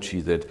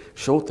technology that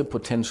showed the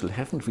potential,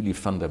 haven't really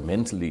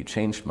fundamentally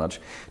changed much,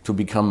 to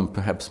become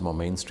perhaps more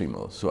mainstream.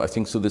 So I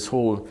think this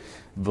whole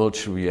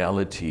virtual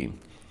reality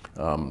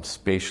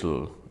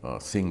spatial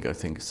thing, I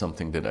think, is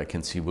something that I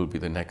can see will be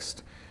the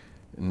next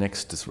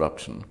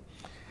disruption.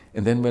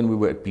 And then when we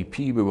were at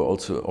BP, we were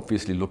also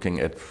obviously looking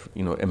at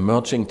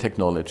emerging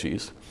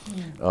technologies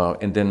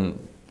and then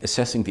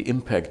assessing the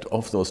impact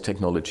of those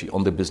technology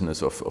on the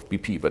business of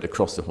BP, but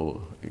across the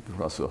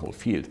whole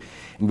field.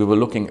 And we were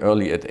looking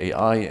early at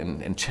AI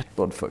and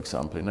chatbot, for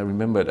example. And I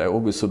remember I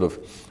always sort of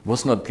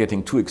was not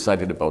getting too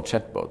excited about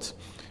chatbots,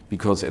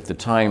 because at the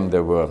time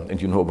there were,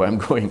 and you know where I'm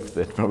going with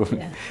that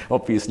probably,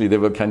 obviously they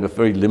were kind of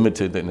very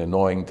limited and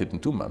annoying,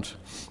 didn't do much.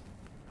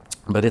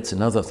 But it's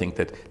another thing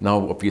that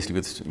now, obviously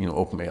with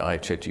OpenAI,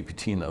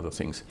 ChatGPT and other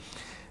things,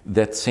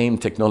 that same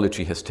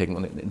technology has taken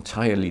on an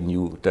entirely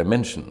new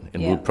dimension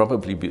and will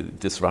probably be a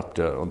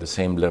disruptor on the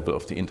same level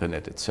of the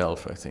internet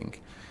itself, I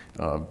think.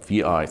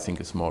 VR, I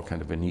think, is more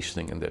kind of a niche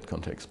thing in that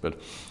context.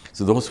 But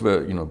so those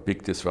were,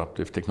 big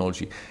disruptive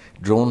technology.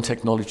 Drone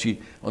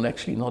technology, and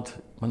actually not,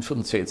 one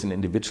shouldn't say it's an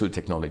individual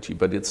technology,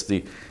 but it's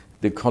the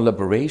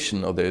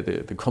collaboration or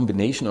the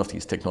combination of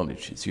these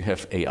technologies. You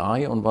have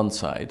AI on one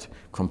side,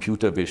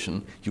 computer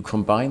vision, you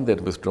combine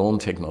that with drone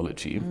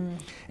technology,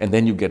 and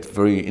then you get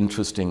very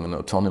interesting and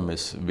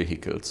autonomous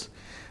vehicles.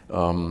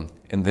 And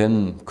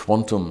then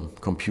quantum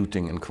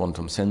computing and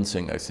quantum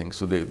sensing, I think.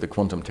 So the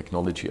quantum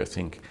technology, I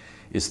think,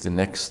 is the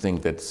next thing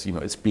that's,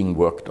 it's being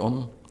worked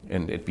on.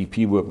 And at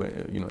BP, we're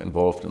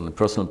involved on a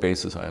personal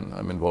basis.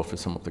 I'm involved with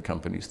some of the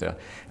companies there.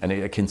 And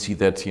I can see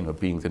that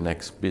being the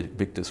next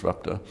big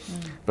disruptor.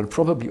 But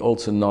probably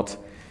also not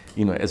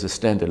as a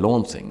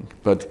standalone thing.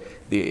 But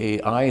the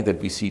AI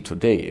that we see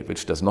today,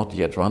 which does not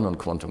yet run on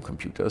quantum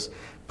computers,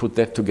 put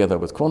that together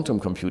with quantum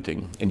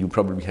computing, and you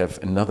probably have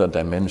another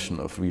dimension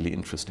of really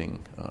interesting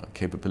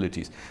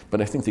capabilities.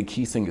 But I think the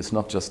key thing is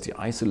not just the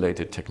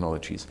isolated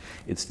technologies,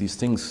 it's these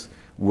things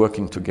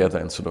working together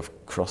and sort of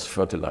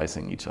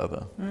cross-fertilizing each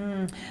other.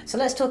 So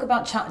let's talk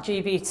about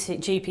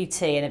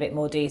ChatGPT in a bit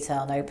more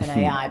detail and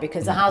OpenAI,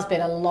 because there has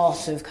been a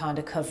lot of kind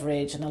of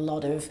coverage and a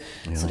lot of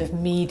sort of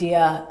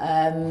media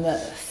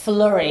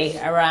flurry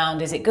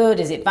around, is it good,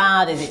 is it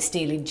bad, is it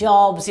stealing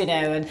jobs,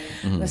 and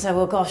we say,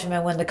 well, gosh,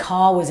 when the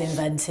car was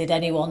invented,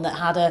 anyone that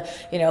had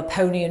a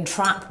pony and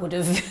trap would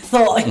have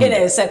thought,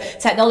 so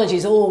technology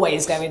is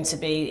always going to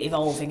be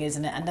evolving,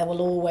 isn't it? And there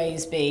will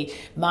always be,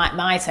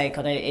 my take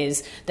on it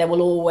is, there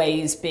will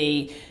always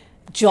be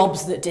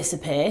jobs that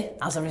disappear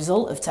as a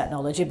result of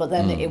technology, but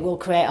then it will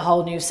create a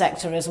whole new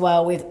sector as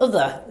well with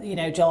other,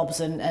 jobs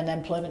and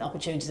employment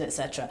opportunities,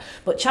 etc.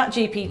 But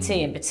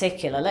ChatGPT in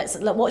particular,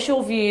 what's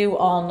your view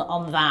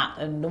on that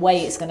and the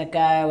way it's going to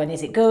go? And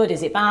is it good?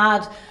 Is it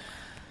bad?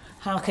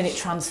 How can it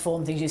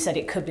transform things? You said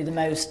it could be the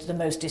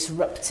most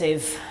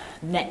disruptive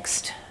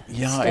next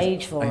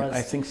stage for us.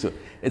 I think so.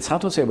 It's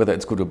hard to say whether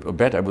it's good or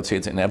bad. I would say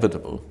it's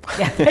inevitable.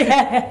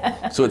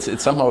 So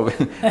it's somehow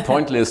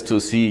pointless to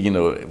see,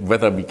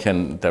 whether we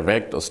can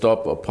direct or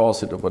stop or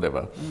pause it or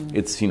whatever.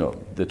 It's,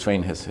 the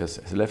train has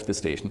left the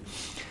station.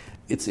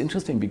 It's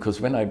interesting because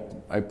when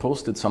I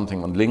posted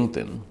something on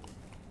LinkedIn,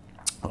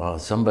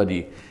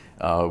 somebody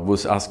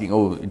was asking,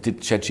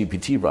 did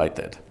ChatGPT write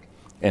that?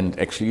 And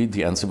actually,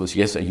 the answer was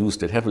yes. I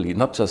used it heavily,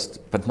 not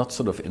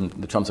sort of in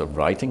the terms of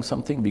writing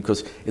something,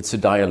 because it's a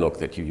dialogue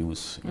that you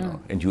use,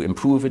 and you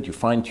improve it, you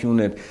fine tune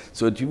it.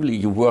 So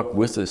you work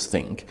with this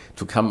thing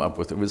to come up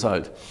with a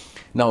result.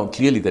 Now,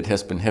 clearly, that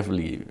has been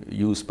heavily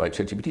used by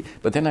ChatGPT.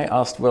 But then I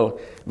asked, well,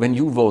 when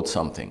you wrote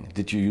something,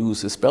 did you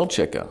use a spell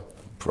checker?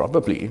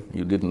 Probably,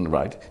 you didn't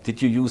write. Did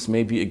you use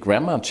maybe a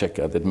grammar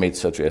checker that made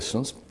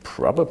suggestions?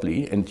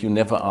 Probably, and you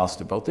never asked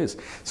about this.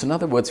 So in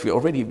other words, we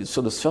already,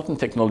 sort of certain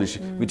technology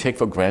we take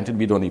for granted,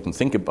 we don't even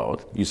think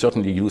about. You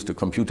certainly used a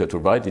computer to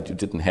write it, you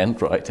didn't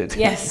handwrite it.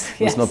 Yes,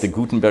 It's not the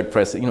Gutenberg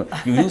press. You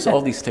use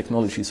all these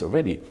technologies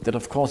already that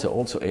of course are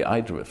also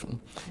AI-driven.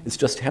 It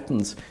just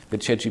happens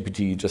that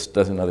ChatGPT just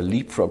does another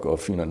leapfrog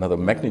of, another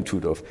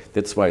magnitude of,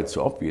 that's why it's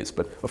so obvious.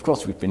 But of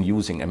course we've been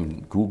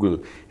using,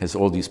 Google has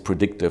all these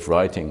predictive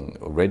writing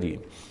already.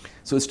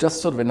 So it's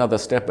just sort of another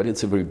step, but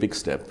it's a very big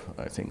step,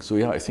 I think. So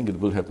I think it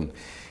will have an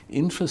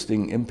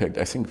interesting impact.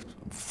 I think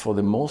for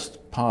the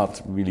most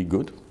part, really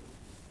good,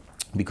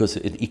 because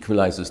it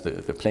equalizes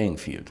the playing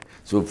field.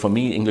 So for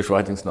me, English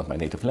writing is not my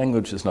native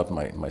language, it's not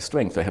my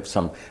strength. I have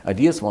some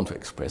ideas I want to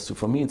express. So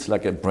for me, it's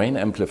like a brain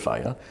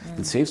amplifier.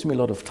 It saves me a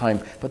lot of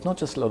time, but not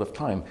just a lot of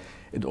time.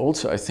 It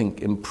also, I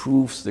think,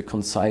 improves the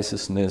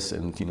conciseness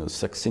and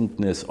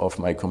succinctness of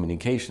my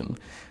communication,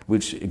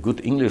 which a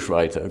good English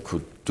writer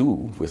could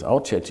do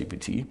without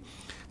ChatGPT.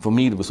 For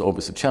me, it was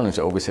always a challenge.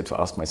 I always had to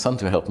ask my son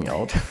to help me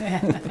out.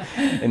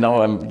 And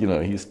now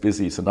he's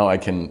busy, so now I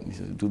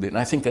can do that. And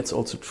I think that's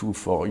also true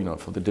for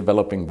the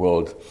developing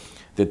world,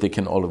 that they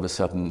can all of a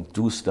sudden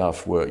do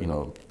stuff where,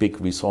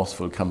 big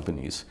resourceful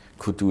companies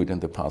could do it in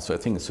the past. So I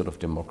think it sort of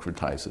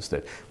democratizes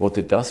that. What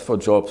it does for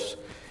jobs,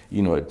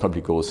 it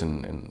probably goes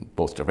in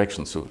both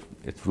directions. So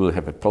it will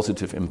have a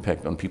positive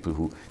impact on people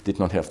who did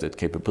not have that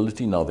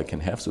capability. Now they can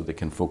have, so they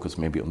can focus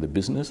maybe on the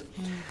business.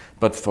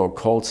 But for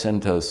call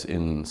centers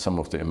in some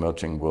of the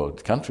emerging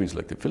world countries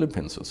like the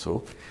Philippines or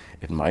so,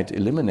 it might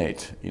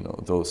eliminate,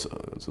 those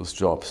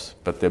jobs.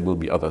 But there will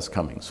be others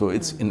coming. So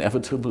it's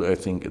inevitable. I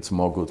think it's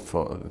more good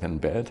than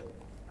bad.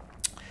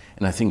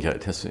 And I think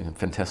it has a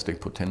fantastic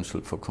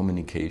potential for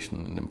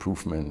communication and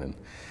improvement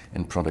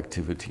and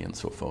productivity and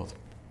so forth.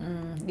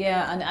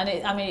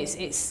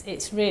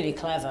 It's really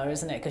clever,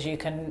 isn't it? Because you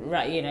can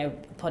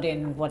put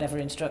in whatever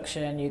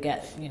instruction you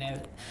get,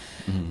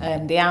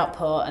 the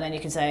output, and then you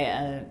can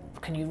say,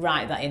 can you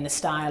write that in the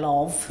style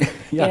of,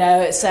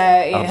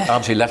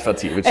 R.J.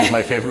 Lafferty, which is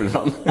my favorite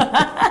one.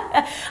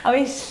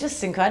 It's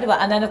just incredible.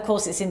 And then, of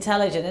course, it's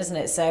intelligent, isn't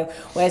it? So,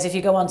 whereas if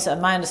you go on to,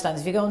 my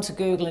understanding, if you go onto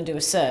Google and do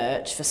a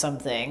search for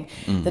something,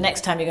 the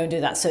next time you go and do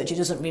that search, it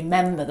doesn't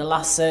remember the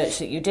last search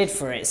that you did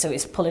for it. So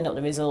it's pulling up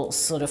the results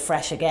sort of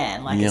fresh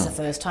again, like it's the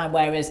first time.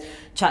 Whereas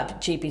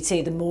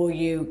ChatGPT, the more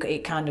you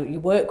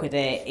work with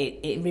it,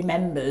 it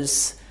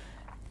remembers.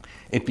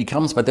 It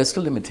becomes, but there's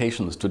still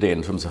limitations today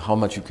in terms of how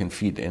much you can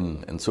feed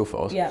in and so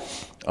forth. Yeah.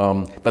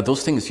 But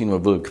those things,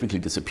 will quickly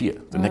disappear.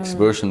 The next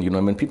version,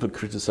 when people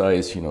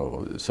criticize,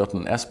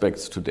 certain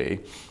aspects today,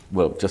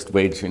 well, just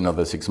wait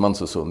another 6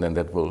 months or so, and then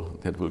that will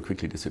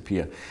quickly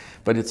disappear.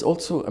 But it's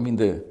also,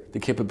 the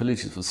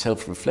capabilities for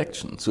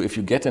self-reflection. So if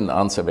you get an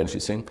answer when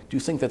she's saying, do you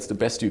think that's the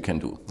best you can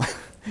do?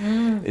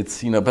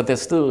 It's, but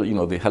there's still,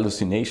 the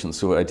hallucination.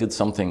 So I did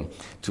something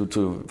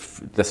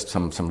there's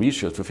some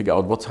research to figure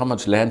out how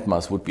much land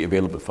mass would be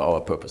available for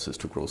our purposes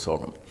to grow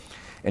sorghum.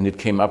 And it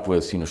came up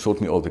with, showed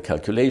me all the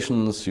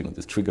calculations,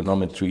 this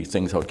trigonometry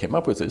things, how it came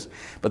up with this.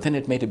 But then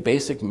it made a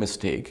basic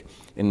mistake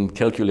in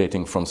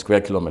calculating from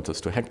square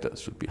kilometers to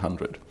hectares, should be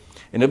 100.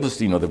 And it was,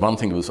 the one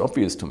thing that was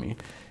obvious to me.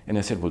 And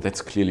I said, well,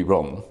 that's clearly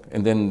wrong.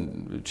 And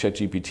then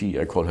ChatGPT,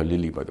 I call her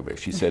Lily, by the way,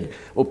 she said,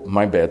 oh,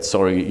 my bad,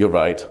 sorry, you're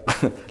right.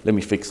 Let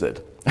me fix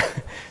that.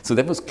 So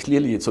that was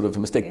clearly sort of a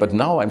mistake. But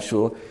now I'm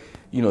sure,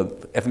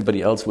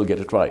 everybody else will get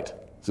it right.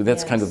 So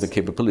that's kind of the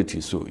capability.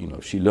 So,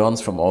 she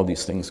learns from all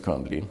these things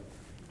currently.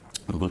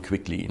 And will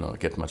quickly,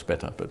 get much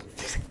better. But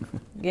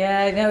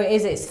it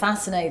is. It's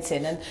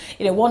fascinating, and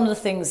one of the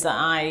things that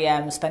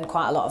I spend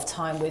quite a lot of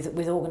time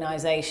with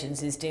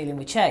organisations is dealing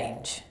with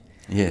change.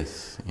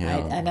 Yes, yeah.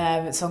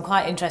 And so I'm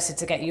quite interested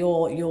to get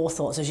your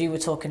thoughts. As you were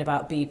talking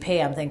about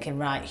BP, I'm thinking,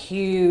 right,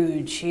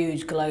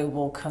 huge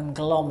global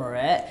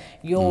conglomerate.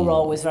 Your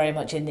role was very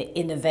much in the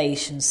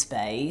innovation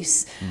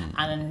space,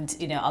 and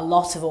you know, a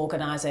lot of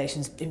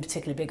organisations, in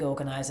particular big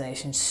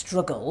organisations,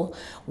 struggle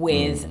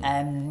with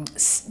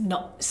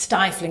not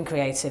stifling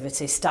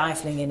creativity,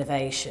 stifling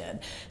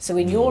innovation. So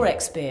in your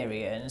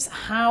experience,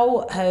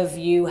 how have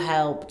you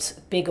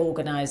helped big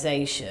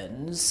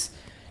organisations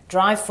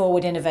drive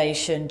forward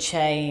innovation,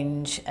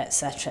 change,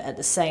 etc., at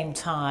the same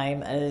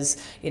time as,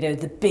 you know,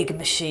 the big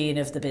machine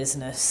of the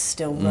business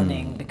still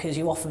running? Because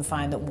you often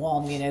find that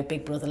one, you know,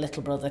 big brother,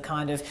 little brother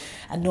kind of,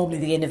 and normally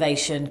the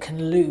innovation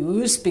can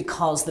lose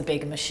because the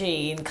big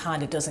machine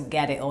kind of doesn't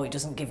get it, or it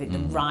doesn't give it the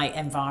right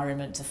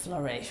environment to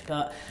flourish.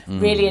 But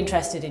really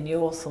interested in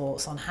your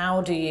thoughts on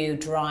how do you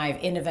drive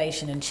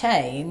innovation and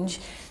change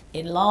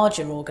in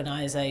larger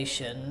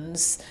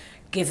organisations,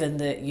 given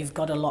that you've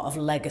got a lot of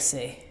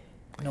legacy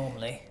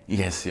normally.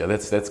 Yes, yeah,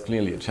 that's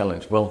clearly a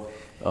challenge. Well,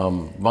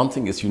 one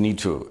thing is you need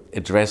to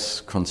address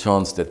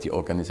concerns that the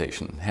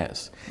organization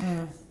has.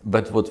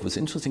 But what was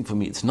interesting for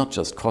me, it's not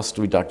just cost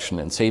reduction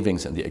and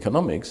savings and the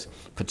economics,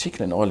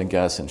 particularly in oil and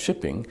gas and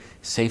shipping,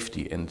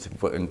 safety and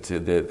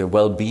the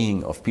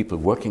well-being of people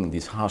working in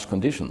these harsh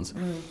conditions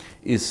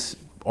is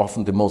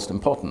often the most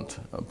important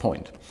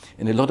point.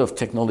 And a lot of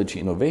technology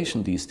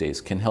innovation these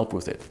days can help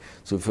with it.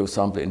 So for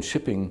example, in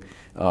shipping,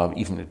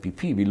 even at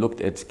BP, we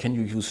looked at, can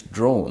you use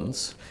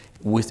drones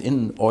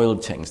within oil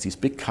tanks, these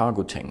big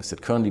cargo tanks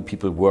that currently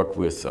people work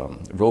with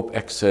rope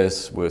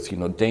access, with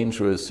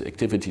dangerous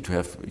activity to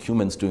have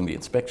humans doing the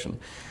inspection.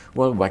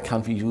 Well, why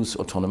can't we use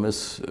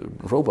autonomous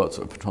robots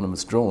or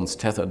autonomous drones,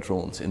 tethered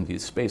drones in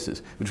these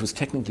spaces, which was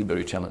technically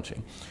very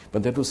challenging.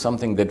 But that was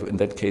something that in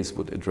that case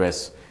would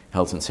address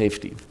health and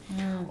safety.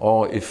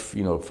 Or if,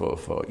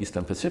 for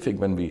Eastern Pacific,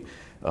 when we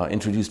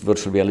introduced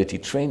virtual reality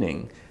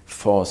training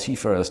for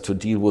seafarers to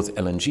deal with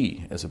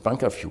LNG as a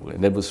bunker fuel,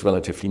 and that was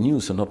relatively new,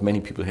 so not many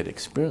people had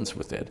experience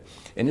with that.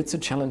 And it's a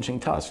challenging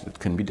task. It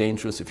can be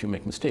dangerous if you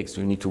make mistakes.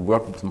 So you need to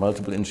work with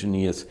multiple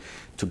engineers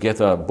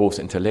together, both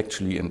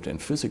intellectually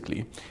and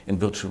physically. And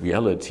virtual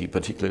reality,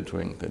 particularly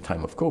during the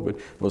time of COVID,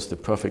 was the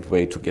perfect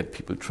way to get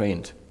people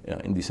trained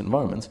in these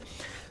environments.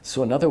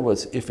 So in other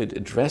words, if it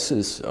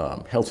addresses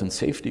health and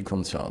safety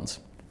concerns,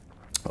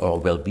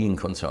 or well-being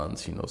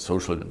concerns,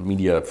 social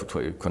media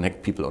to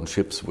connect people on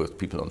ships with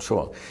people on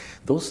shore.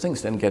 Those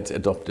things then get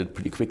adopted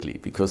pretty quickly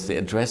because they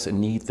address a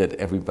need that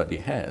everybody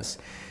has.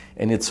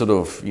 And it's sort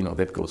of,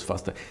 that goes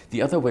faster.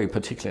 The other way,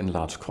 particularly in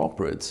large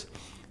corporates,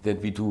 that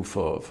we do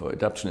for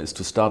adoption is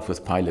to start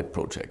with pilot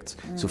projects.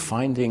 So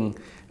finding,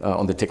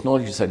 on the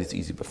technology side it's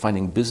easy, but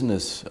finding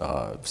business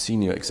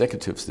senior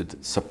executives that are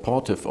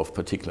supportive of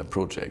particular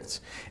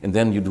projects. And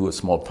then you do a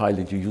small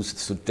pilot, you use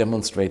it to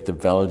demonstrate the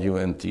value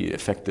and the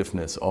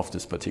effectiveness of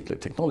this particular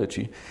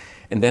technology.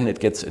 And then it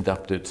gets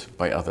adopted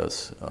by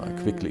others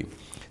quickly.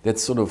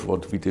 That's sort of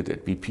what we did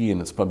at BP,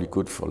 and it's probably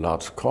good for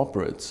large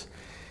corporates.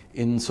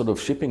 In sort of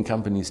shipping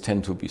companies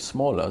tend to be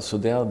smaller, so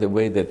there the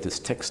way that this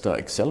Techstar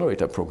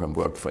Accelerator program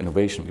worked for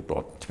innovation, we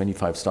brought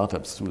 25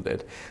 startups through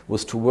that,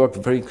 was to work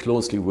very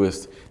closely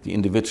with the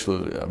individual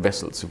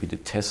vessels. So we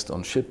did tests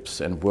on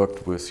ships and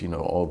worked with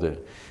all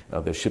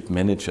the ship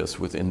managers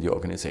within the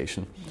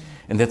organization.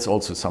 And that's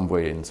also some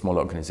way in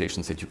smaller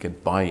organizations that you can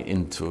buy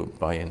in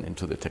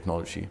into the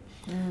technology.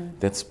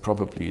 That's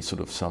probably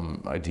sort of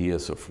some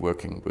ideas of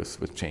working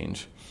with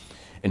change.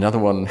 Another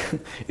one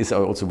is I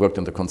also worked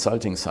on the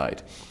consulting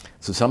side.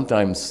 So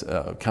sometimes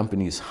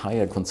companies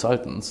hire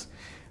consultants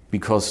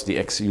because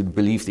you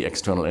believe the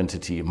external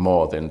entity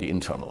more than the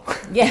internal.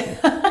 Yeah.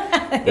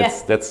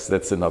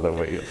 That's another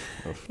way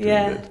of doing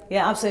that.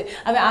 Yeah, absolutely.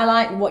 I mean, I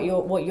like what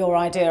your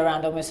idea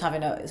around almost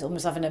having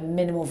a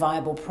minimal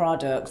viable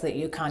product that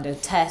you kind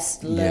of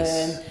test,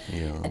 learn,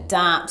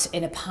 adapt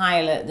in a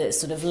pilot that's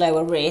sort of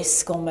lower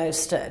risk,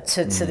 almost to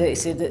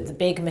the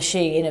big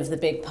machine of the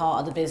big part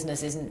of the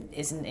business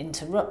isn't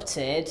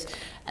interrupted,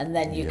 and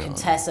then you can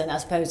test. And I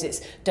suppose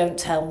it's don't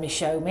tell me,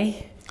 show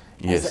me.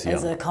 As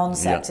a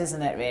concept,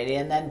 isn't it, really?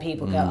 And then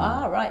people go,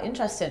 right,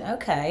 interesting,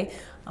 okay,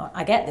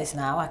 I get this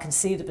now, I can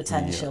see the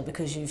potential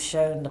because you've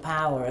shown the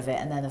power of it,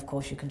 and then of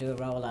course you can do a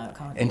rollout,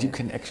 can't you? And you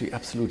can actually,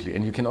 absolutely,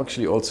 and you can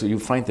actually also, you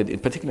find that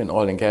particularly in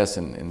oil and gas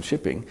and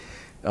shipping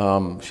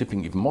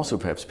even more so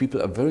perhaps, people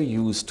are very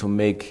used to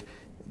make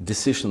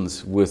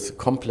decisions with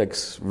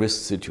complex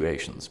risk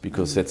situations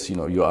because that's,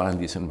 you are in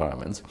these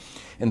environments.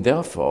 And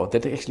therefore,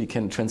 that actually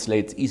can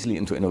translate easily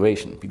into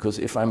innovation, because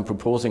if I'm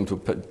proposing to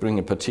bring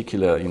a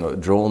particular,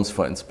 drones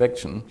for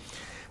inspection,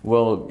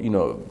 well,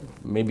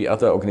 maybe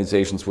other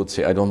organizations would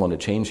say, I don't want to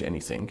change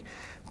anything.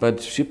 But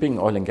shipping,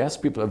 oil and gas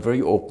people are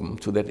very open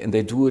to that, and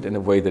they do it in a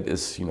way that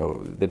is,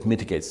 that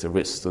mitigates the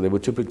risk. So they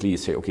would typically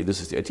say, okay,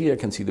 this is the idea, I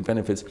can see the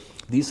benefits.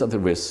 These are the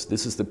risks.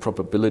 This is the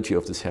probability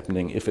of this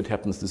happening. If it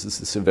happens, this is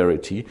the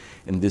severity,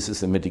 and this is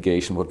the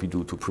mitigation, what we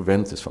do to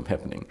prevent this from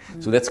happening.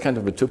 So that's kind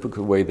of a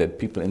typical way that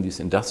people in these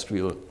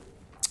industrial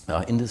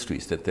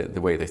industries, that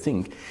the way they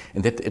think,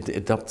 and that it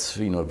adapts,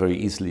 very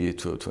easily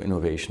to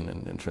innovation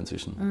and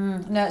transition.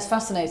 No, it's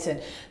fascinating.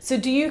 So,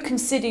 do you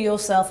consider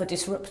yourself a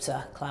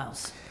disruptor,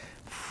 Claus?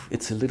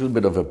 It's a little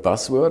bit of a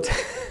buzzword.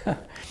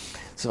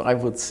 So I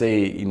would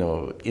say,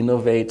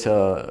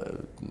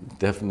 innovator,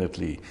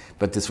 definitely,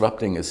 but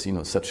disrupting is,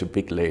 such a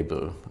big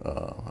label.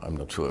 I'm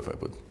not sure if I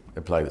would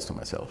apply this to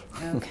myself.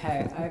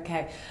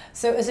 Okay.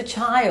 So as a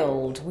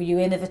child, were you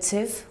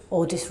innovative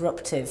or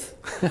disruptive?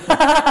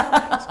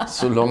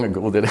 So long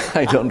ago that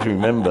I don't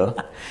remember.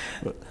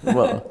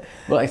 Well,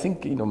 I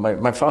think,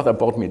 my father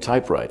bought me a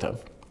typewriter.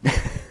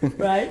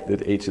 Right.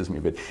 That ages me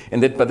a bit.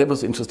 But that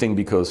was interesting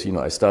because,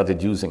 I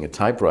started using a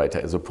typewriter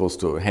as opposed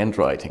to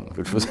handwriting,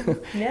 which was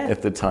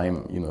at the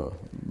time,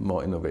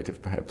 more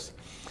innovative perhaps.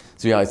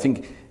 So I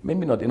think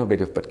maybe not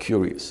innovative, but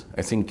curious.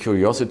 I think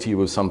curiosity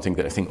was something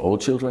that I think all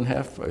children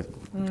have. I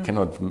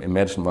cannot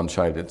imagine one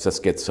child that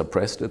just gets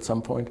suppressed at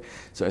some point.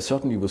 So I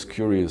certainly was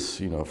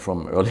curious,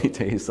 from early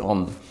days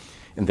on.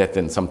 And that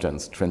then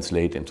sometimes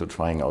translate into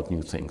trying out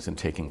new things and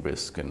taking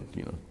risk and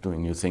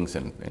doing new things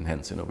and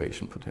enhance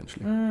innovation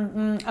potentially.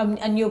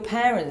 And your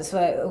parents,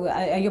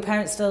 are your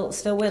parents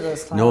still with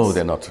us, Claus? No,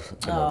 they're not.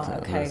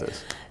 Okay.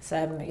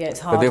 So it's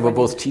hard. But they were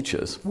both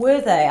teachers. Were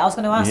they? I was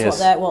going to ask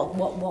yes.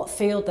 what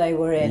field they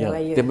were in.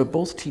 Yeah. They were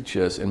both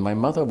teachers, and my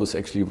mother was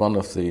actually one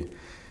of the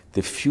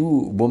few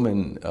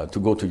women to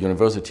go to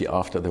university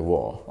after the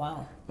war.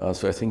 Wow.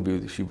 So I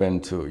think she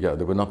went to.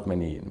 There were not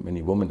many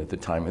women at the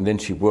time, and then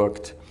she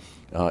worked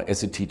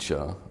as a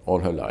teacher all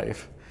her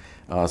life.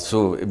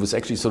 So it was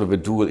actually sort of a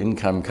dual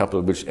income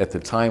couple, which at the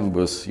time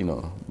was,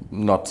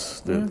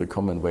 not the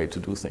common way to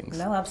do things.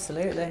 No,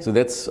 absolutely. So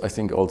that's, I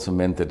think, also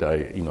meant that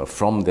I,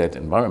 from that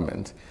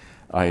environment,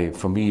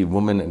 for me,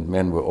 women and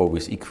men were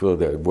always equal.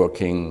 They're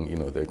working,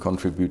 they're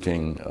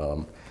contributing.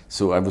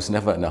 So I was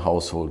never in a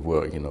household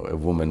where, a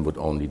woman would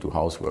only do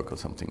housework or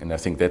something. And I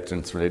think that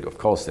translates, of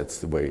course, that's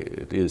the way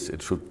it is,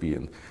 it should be.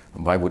 And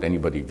why would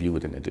anybody view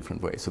it in a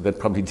different way? So that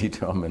probably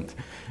determined,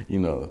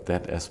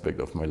 that aspect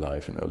of my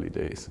life in early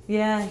days.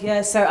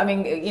 Yeah. So, I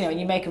mean,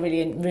 you make a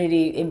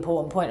really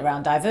important point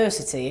around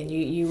diversity. And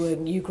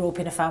you grew up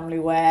in a family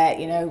where,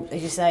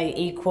 as you say,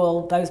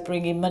 equal, both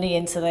bringing money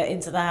into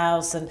the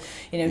house and,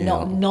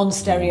 not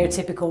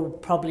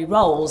non-stereotypical probably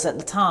roles at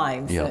the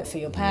time for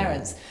your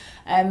parents.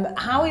 Yeah.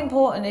 How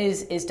important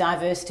is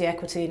diversity,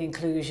 equity and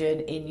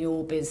inclusion in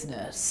your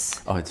business?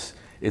 Oh,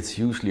 it's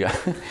usually,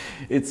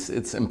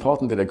 it's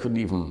important that I couldn't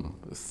even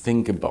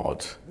think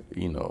about,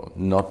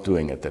 not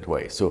doing it that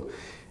way. So,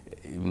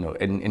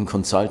 in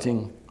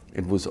consulting,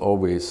 it was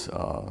always,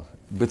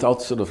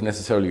 without sort of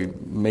necessarily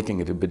making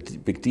it a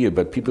big deal,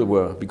 but people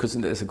were, because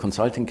as a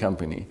consulting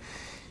company,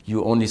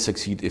 you only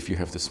succeed if you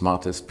have the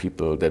smartest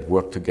people that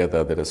work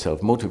together, that are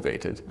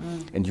self-motivated.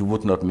 And you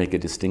would not make a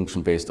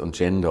distinction based on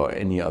gender or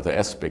any other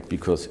aspect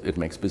because it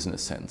makes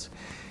business sense.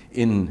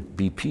 In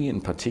BP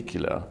in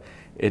particular,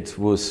 it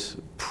was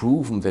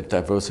proven that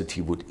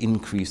diversity would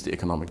increase the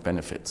economic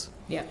benefits.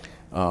 Yeah.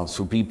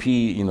 So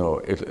BP,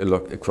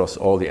 it across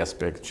all the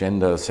aspects,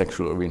 gender,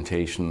 sexual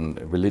orientation,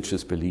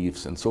 religious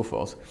beliefs, and so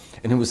forth.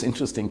 And it was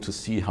interesting to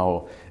see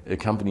how a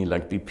company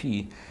like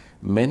BP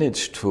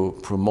managed to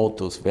promote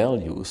those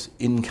values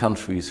in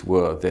countries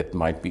where that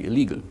might be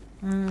illegal.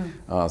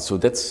 So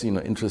that's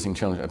interesting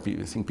challenge. I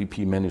think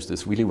BP managed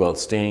this really well,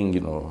 staying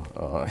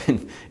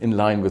in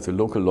line with the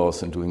local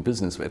laws and doing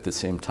business, but at the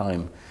same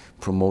time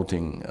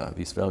promoting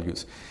these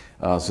values.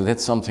 So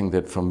that's something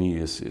that for me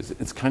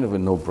it's kind of a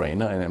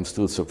no-brainer, and I'm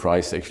still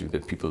surprised actually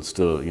that people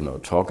still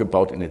talk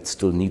about, and it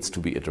still needs to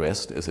be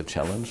addressed as a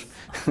challenge.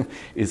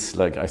 It's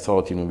like I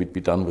thought we'd be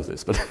done with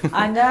this, but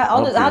I know.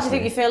 How do you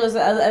think you feel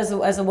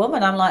as a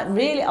woman? I'm like,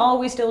 really, are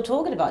we still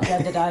talking about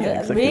gender diversity? Yeah,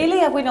 exactly. Really,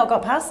 have we not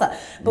got past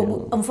that? But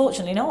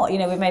unfortunately not.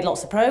 We've made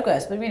lots of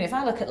progress. But if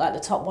I look at like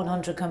the top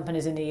 100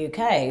 companies in the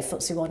UK,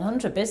 FTSE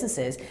 100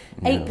 businesses,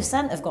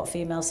 8% have got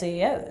female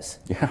CEOs.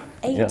 Yeah.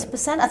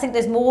 8%. I think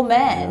there's more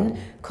men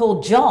called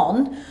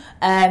John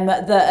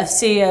that are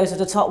CEOs of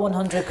the top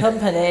 100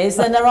 companies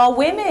than there are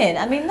women.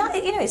 I mean, that,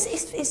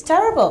 it's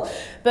terrible.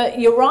 But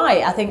you're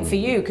right. I think for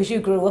you, because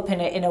you grew up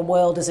in a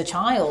world as a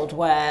child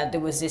where there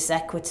was this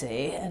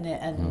equity, and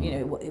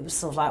it was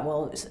sort of like,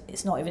 well,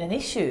 it's not even an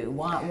issue.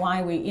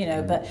 Why we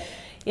but.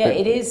 Yeah,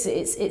 it is.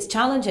 It's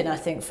challenging, I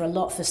think,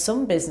 for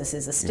some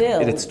businesses are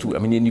still. It's true. I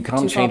mean, you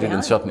can't change it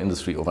in certain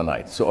industry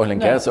overnight. So oil and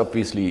gas,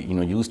 obviously,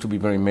 used to be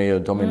very male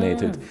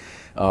dominated.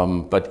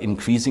 But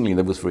increasingly,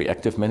 that was very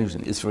active managed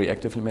and is very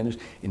actively managed.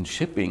 In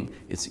shipping,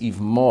 it's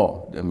even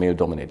more male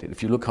dominated.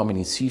 If you look how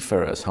many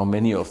seafarers, how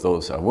many of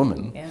those are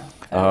women,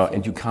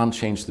 and you can't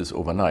change this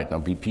overnight. Now,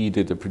 BP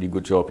did a pretty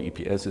good job,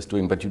 EPS is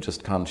doing, but you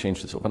just can't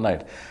change this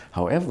overnight.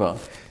 However,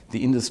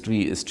 the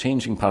industry is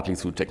changing partly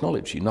through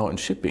technology. Now in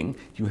shipping,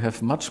 you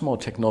have much more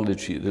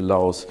technology that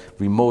allows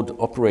remote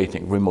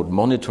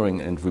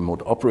monitoring and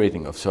remote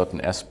operating of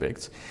certain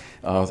aspects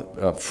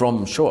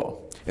from shore.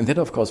 And that,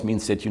 of course,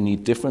 means that you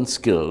need different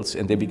skills,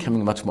 and they're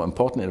becoming much more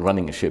important in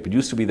running a ship. It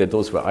used to be that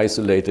those were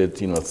isolated,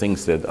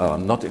 things that are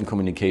not in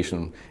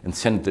communication and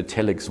send the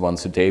telex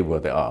once a day where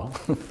they are.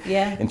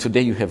 Yeah. And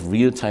today you have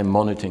real-time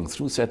monitoring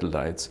through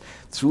satellites,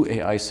 through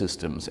AI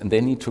systems, and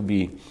they need to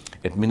be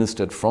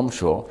administered from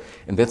shore.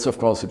 And that's, of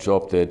course, a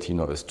job that,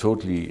 is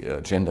totally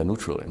gender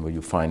neutral and where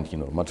you find,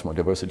 much more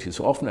diversity.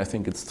 So often I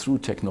think it's through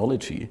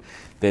technology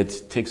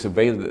that takes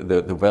away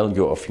the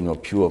value of,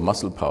 pure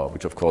muscle power,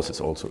 which of course is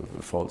also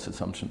a false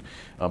assumption.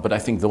 But I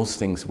think those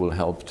things will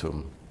help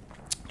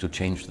to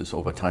change this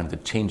over time, the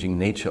changing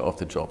nature of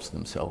the jobs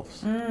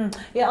themselves.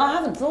 Yeah, I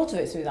haven't thought of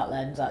it through that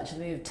lens,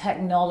 actually, of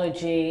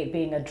technology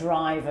being a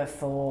driver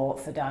for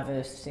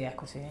diversity,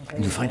 equity, and inclusion.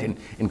 And you find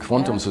in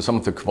quantum, so some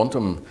of the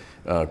quantum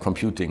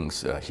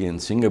computings here in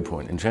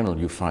Singapore, in general,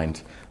 you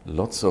find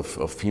lots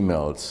of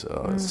females,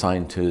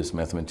 scientists,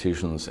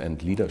 mathematicians,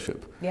 and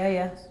leadership.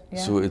 Yeah.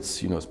 So it's,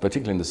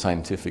 particularly in the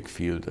scientific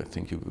field, I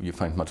think you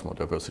find much more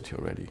diversity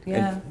already.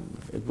 Yeah. And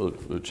it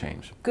will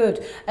change.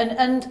 Good.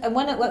 And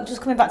when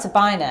just coming back to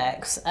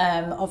Binex,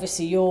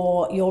 obviously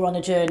you're on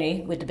a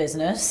journey with the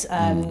business.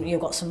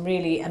 You've got some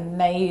really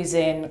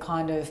amazing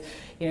kind of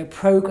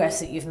progress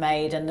that you've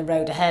made, and the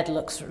road ahead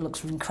looks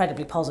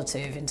incredibly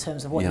positive in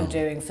terms of what you're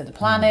doing for the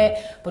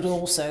planet, but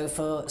also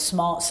for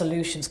smart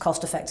solutions,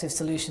 cost-effective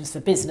solutions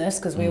for business,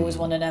 because we always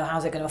want to know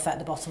how's it going to affect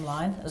the bottom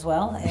line as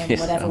well in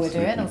whatever we're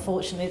doing.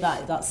 Unfortunately,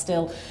 that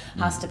still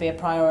has to be a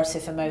priority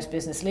for most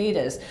business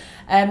leaders.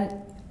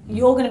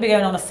 You're going to be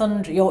going on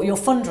you're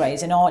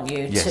fundraising, aren't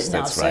you? Yes,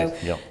 that's right.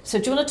 Yep. So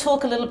do you want to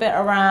talk a little bit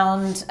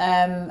around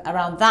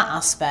that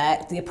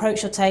aspect, the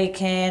approach you're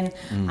taking,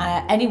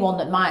 anyone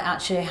that might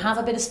actually have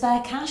a bit of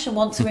spare cash and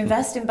want to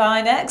invest in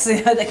Binex,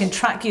 they can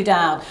track you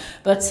down.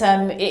 But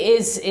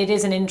it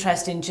is an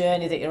interesting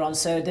journey that you're on.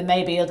 So there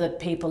may be other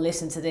people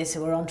listening to this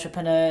who are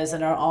entrepreneurs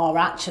and are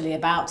actually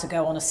about to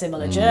go on a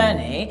similar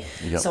journey.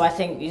 Yep. So I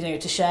think,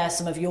 to share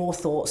some of your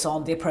thoughts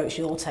on the approach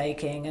you're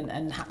taking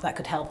and that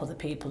could help other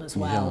people as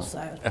well. Yeah.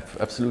 So.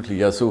 Absolutely,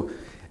 yeah. So,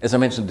 as I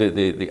mentioned,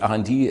 the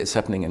R&D is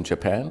happening in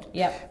Japan.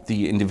 Yep.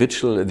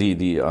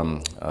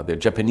 The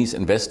Japanese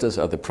investors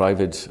are the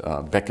private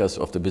backers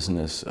of the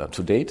business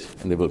to date,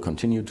 and they will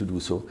continue to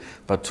do so.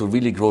 But to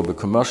really grow, we're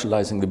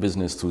commercializing the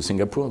business through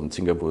Singapore, and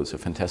Singapore is a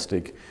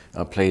fantastic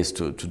place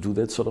to do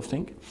that sort of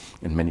thing,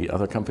 and many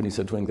other companies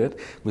are doing that.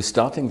 We're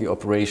starting the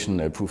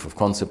operation, a proof of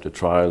concept, a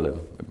trial,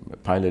 a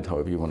pilot,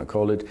 however you want to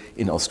call it,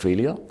 in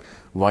Australia.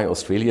 Why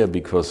Australia?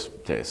 Because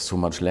there is so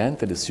much land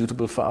that is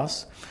suitable for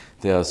us.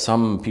 There are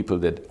some people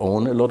that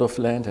own a lot of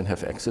land and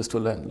have access to a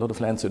lot of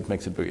land, so it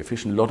makes it very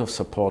efficient. A lot of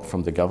support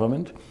from the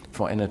government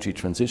for energy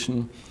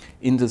transition,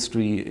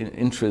 industry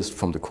interest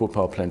from the coal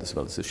power plant as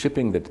well as the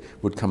shipping that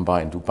would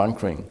combine, do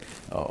bunkering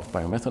of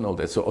biomethanol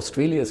there. So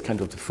Australia is kind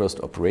of the first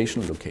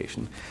operational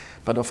location.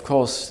 But of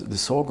course, the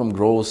sorghum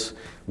grows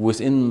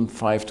within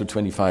 5 to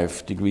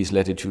 25 degrees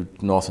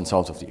latitude north and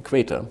south of the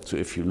equator. So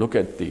if you look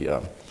at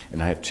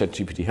and I had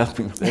ChatGPT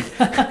helping with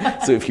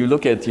that. So if you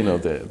look at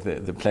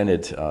the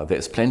planet, there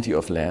is plenty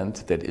of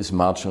land that is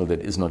marginal,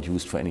 that is not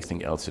used for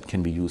anything else, that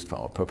can be used for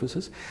our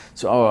purposes.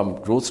 So our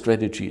growth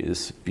strategy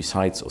is,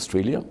 besides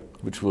Australia,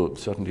 which will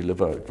certainly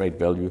deliver great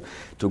value,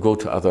 to go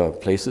to other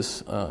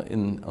places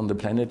on the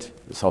planet.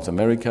 South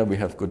America, we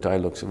have good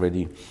dialogues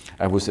already.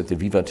 I was at the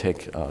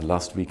VivaTech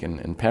last week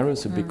in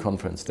Paris, a big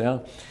conference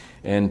there,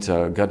 and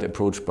got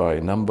approached by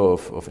a number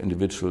of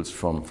individuals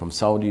from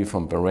Saudi,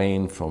 from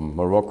Bahrain, from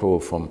Morocco,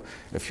 from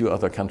a few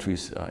other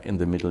countries in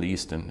the Middle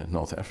East and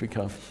North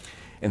Africa.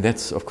 And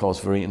that's, of course,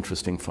 very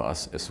interesting for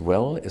us as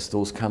well, as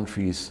those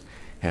countries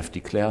have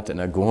declared and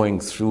are going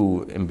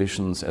through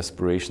ambitions,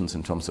 aspirations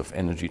in terms of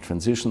energy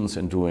transitions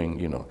and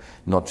doing,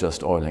 not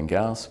just oil and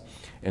gas.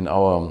 And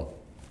our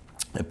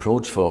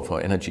approach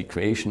for energy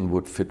creation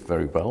would fit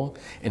very well.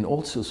 And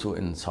also, so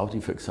in Saudi,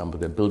 for example,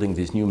 they're building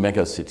these new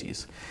mega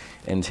cities.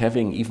 And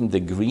having even the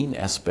green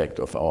aspect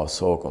of our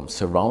sorghum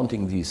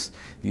surrounding these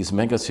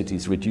mega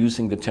cities,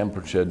 reducing the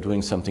temperature,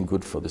 doing something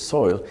good for the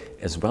soil,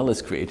 as well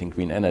as creating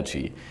green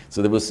energy.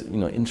 So there was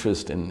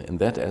interest in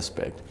that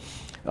aspect.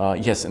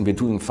 Yes, and we're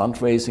doing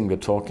fundraising.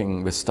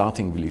 We're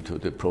starting really to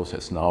the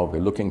process now. We're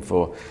looking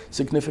for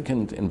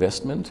significant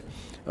investment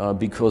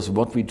because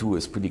what we do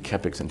is pretty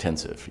capex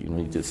intensive.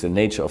 It's the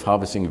nature of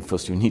harvesting.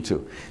 First, you need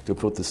to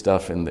put the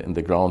stuff in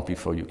the ground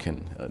before you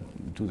can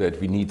do that.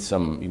 We need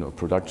some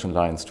production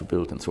lines to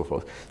build and so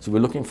forth. So we're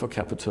looking for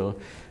capital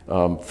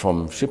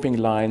from shipping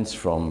lines,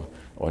 from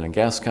oil and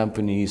gas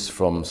companies,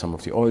 from some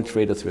of the oil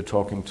traders we're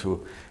talking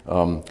to,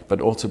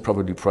 but also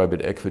probably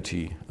private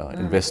equity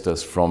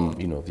investors from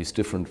these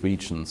different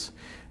regions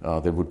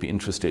that would be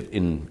interested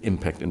in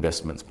impact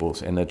investments,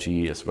 both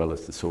energy as well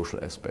as the social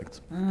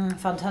aspects.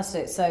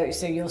 Fantastic.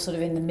 So you're sort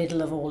of in the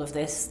middle of all of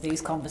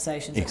these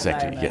conversations.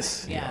 Exactly. At the moment.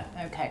 Yes. Yeah.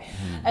 Okay.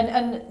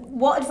 And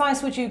what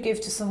advice would you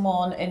give to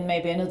someone in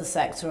maybe another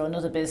sector or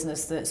another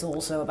business that's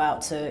also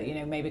about to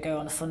maybe go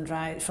on a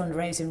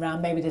fundraising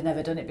round? Maybe they've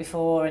never done it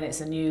before, and it's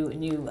a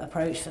new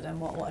approach for them.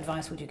 What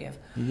advice would you give?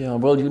 Yeah.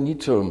 Well, you need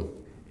to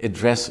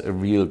address a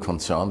real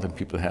concern that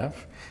people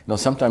have. Now,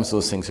 sometimes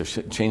those things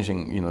are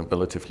changing,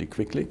 relatively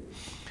quickly.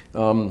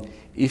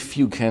 If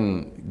you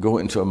can go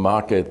into a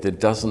market that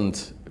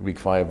doesn't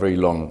require very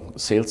long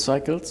sales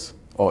cycles,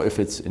 or if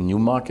it's a new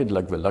market,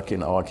 like we're lucky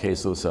in our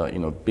case, those are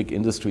big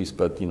industries,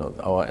 but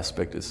our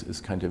aspect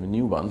is kind of a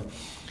new one.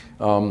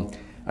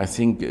 I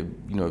think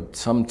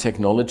some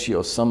technology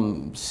or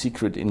some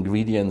secret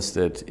ingredients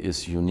that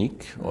is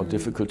unique or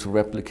difficult to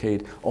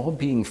replicate, or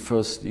being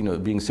first,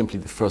 being simply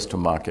the first to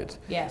market,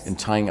 and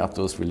tying up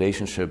those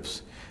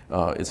relationships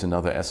is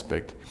another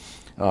aspect.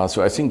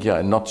 So I think,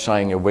 not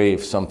shying away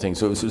of something.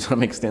 So to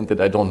some extent that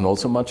I don't know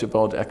so much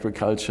about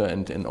agriculture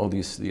and all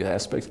these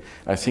aspects,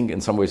 I think in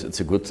some ways it's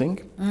a good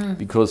thing,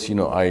 because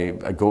I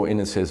go in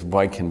and says,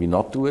 why can we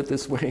not do it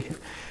this way?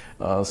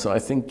 So I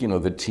think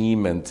the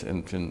team and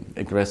an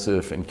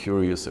aggressive and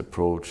curious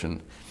approach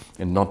and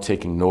not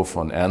taking no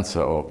for an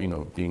answer, or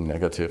being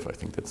negative, I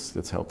think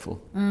that's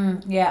helpful.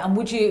 Yeah, and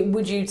would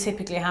you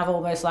typically have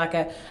almost like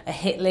a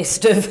hit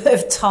list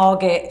of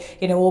target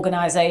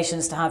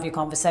organisations to have your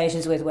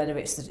conversations with, whether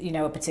it's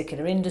a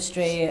particular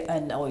industry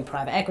or your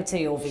private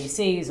equity or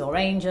VCs or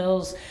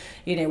angels?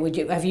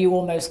 Have you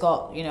almost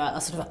got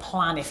a sort of a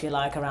plan, if you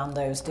like, around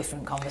those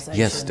different conversations?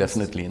 Yes,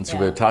 definitely. And so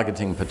we're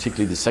targeting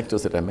particularly the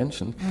sectors that I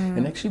mentioned,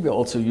 and actually we're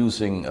also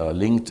using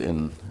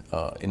LinkedIn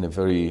in a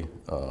very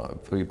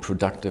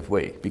productive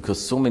way,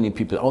 because so many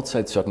people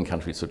outside certain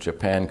countries, so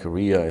Japan,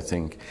 Korea, I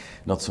think,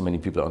 not so many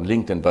people are on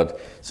LinkedIn, but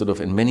sort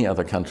of in many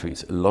other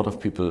countries, a lot of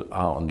people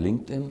are on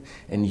LinkedIn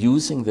and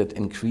using that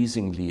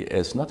increasingly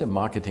as not a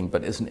marketing,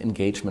 but as an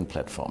engagement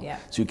platform. Yeah.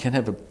 So you can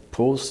have a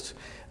post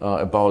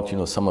about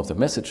some of the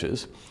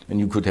messages, and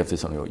you could have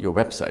this on your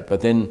website, but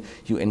then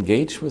you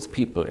engage with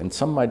people, and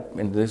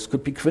this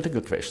could be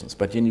critical questions,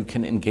 but then you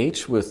can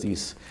engage with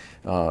these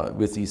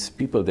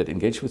people that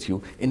engage with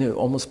you in an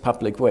almost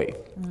public way,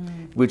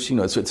 which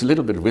so it's a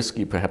little bit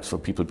risky perhaps for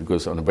people,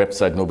 because on a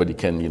website nobody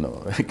can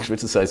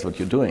criticize what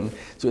you're doing.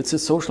 So it's a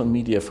social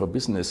media for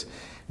business,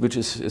 which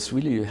is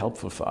really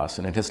helpful for us,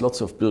 and it has lots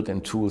of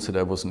built-in tools that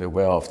I wasn't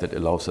aware of that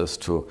allows us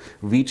to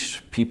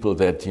reach people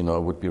that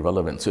would be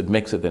relevant. So it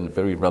makes it then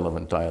very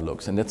relevant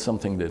dialogues, and that's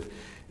something that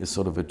is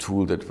sort of a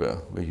tool that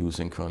we're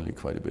using currently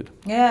quite a bit.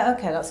 Yeah,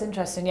 okay, that's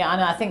interesting. Yeah,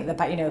 and I think the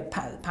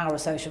power of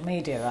social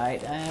media,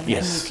 right?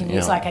 Yes. And you can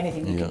use like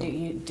anything.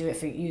 You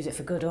can use it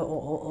for good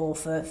or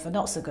for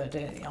not so good.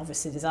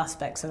 Obviously, there's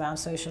aspects around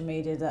social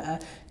media that are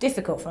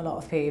difficult for a lot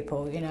of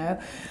people,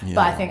 But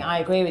I think I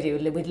agree with you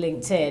with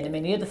LinkedIn. I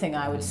mean, the other thing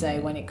I would say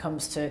when it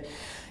comes to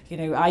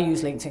I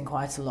use LinkedIn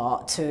quite a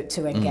lot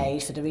to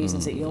engage for the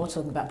reasons that you're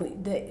talking about.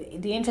 But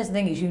the interesting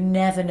thing is you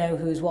never know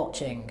who's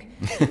watching,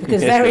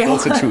 because very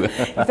often,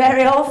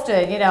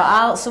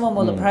 someone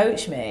will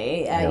approach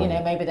me.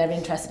 Maybe they're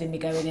interested in me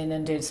going in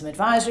and doing some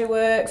advisory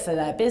work for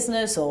their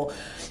business, or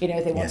they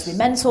want to be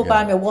mentored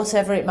by me, or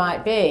whatever it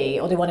might be,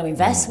 or they want to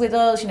invest with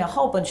us. A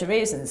whole bunch of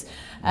reasons.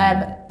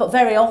 But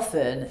very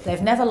often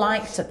they've never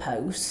liked a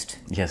post.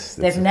 Yes,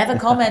 they've never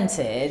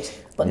commented.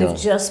 But they've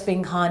just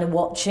been kind of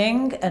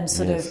watching and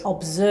sort of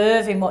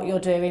observing what you're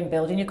doing,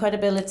 building your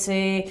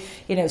credibility,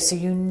 so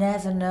you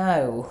never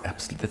know.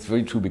 Absolutely, that's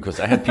very true, because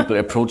I had people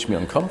approach me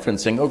on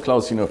conference saying, oh,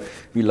 Claus,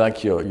 we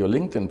like your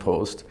LinkedIn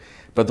post.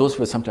 But those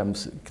were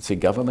sometimes, say,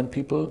 government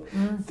people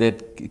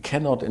that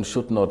cannot and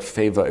should not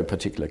favor a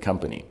particular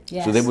company.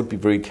 Yes. So they would be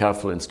very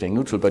careful in staying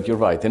neutral. But you're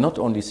right, they're not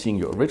only seeing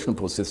your original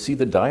post, they see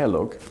the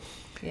dialogue.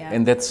 Yeah.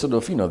 And that's sort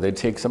of, they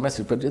take some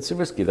message, but it's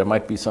risky. There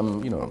might be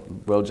some,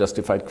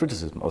 well-justified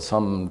criticism, or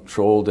some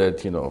troll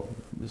that,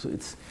 so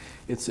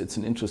it's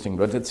an interesting,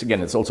 but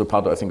it's also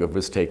part, I think, of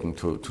risk-taking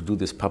to do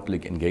this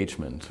public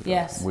engagement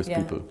with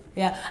people.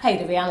 Yeah. Hey,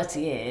 the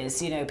reality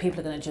is,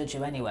 people are going to judge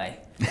you anyway.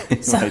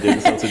 So, right,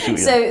 that's also true,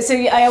 so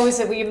I always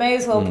say, well, you may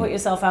as well put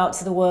yourself out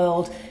to the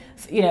world,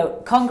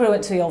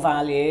 congruent to your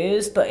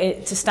values, but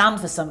to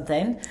stand for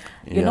something.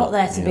 You're not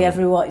there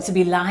to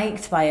be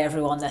liked by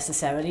everyone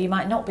necessarily. You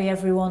might not be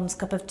everyone's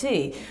cup of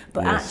tea,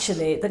 but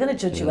actually they're going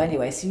to judge you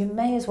anyway. So you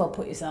may as well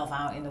put yourself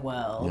out in the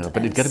world. Yeah,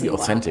 but it's got to be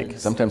authentic.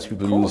 Sometimes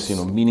people use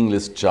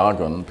meaningless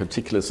jargon,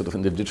 particularly sort of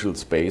in the digital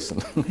space,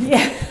 and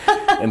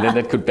and then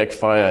that could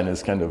backfire and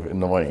is kind of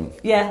annoying.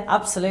 Yeah,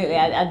 absolutely.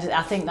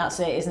 I think that's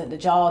it, isn't it? The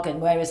jargon.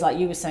 Whereas, like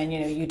you were saying,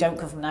 you don't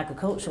come from an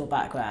agricultural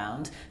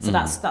background, so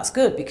that's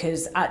good,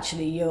 because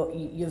actually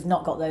you've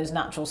not got those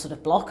natural sort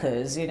of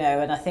blockers,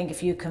 And I think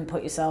if you can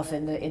put yourself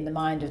in the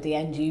mind of the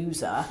end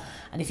user,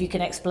 and if you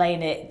can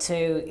explain it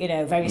to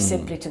very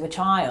simply to a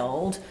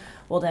child,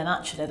 well then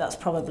actually that's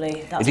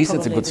probably at least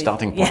it's a good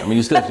starting point. I mean,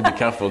 you still have to be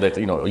careful that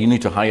you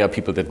need to hire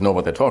people that know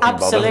what they're talking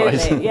about.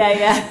 Otherwise,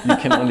 you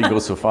can only go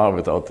so far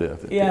without the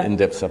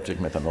in-depth subject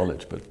matter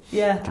knowledge, but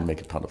you can make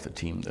it part of the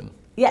team then.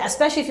 Yeah,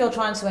 especially if you're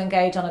trying to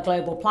engage on a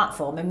global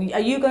platform. I mean, are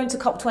you going to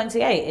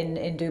COP28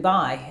 in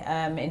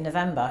Dubai in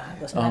November?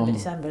 It's November,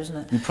 December, isn't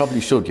it? We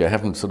probably should. Yeah, I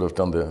haven't sort of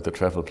done the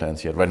travel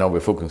plans yet. Right now, we're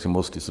focusing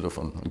mostly sort of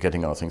on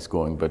getting our things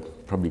going,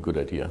 but probably a good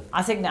idea.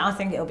 I think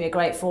it'll be a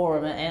great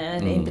forum,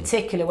 and in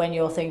particular when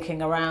you're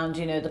thinking around,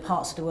 the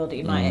parts of the world that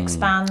you might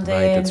expand in.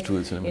 Right, that's true.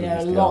 It's in the Middle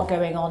East, a lot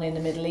going on in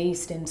the Middle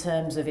East in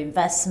terms of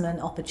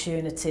investment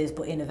opportunities,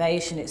 but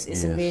innovation.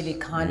 It's a really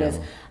kind of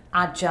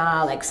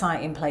agile,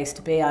 exciting place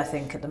to be, I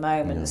think, at the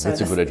moment. Yeah, so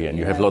that's a good idea, and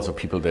you have lots of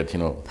people that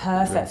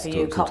perfect for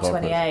you,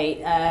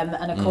 COP28,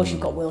 and of course you've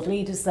got world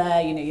leaders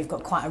there. You've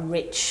got quite a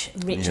rich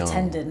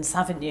attendance,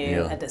 haven't you?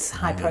 Yeah. That's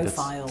high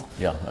profile.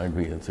 I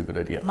agree. That's a good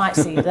idea. Might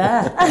see you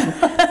there.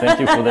 Thank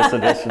you for that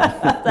suggestion.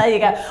 There you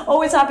go.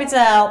 Always happy to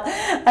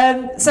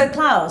help. So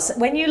Claus,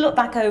 when you look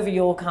back over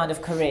your kind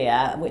of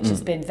career, which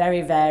has been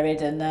very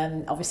varied,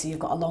 and obviously you've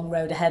got a long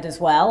road ahead as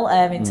well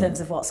in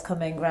terms of what's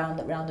coming round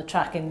the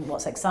track and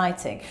what's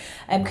exciting.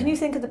 Can you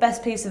think of the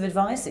best piece of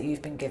advice that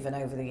you've been given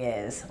over the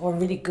years, or a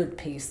really good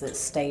piece that's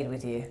stayed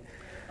with you?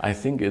 I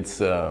think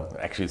it's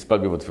actually it's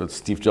probably what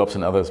Steve Jobs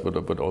and others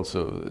would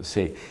also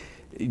say.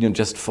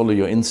 Just follow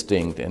your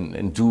instinct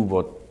and do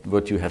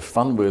what you have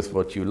fun with,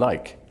 what you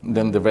like.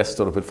 Then the rest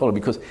sort of will follow,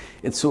 because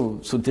it's so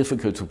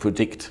difficult to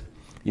predict.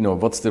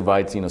 What's the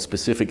right,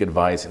 specific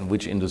advice in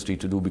which industry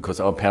to do, because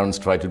our parents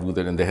tried to do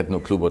that and they had no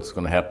clue what's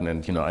going to happen,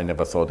 and, I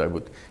never thought I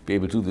would be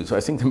able to do this. So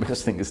I think the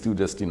best thing is to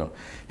just,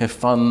 have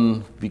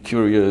fun, be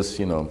curious,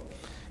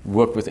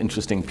 work with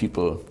interesting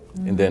people,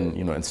 and then,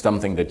 and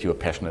something that you're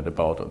passionate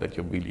about or that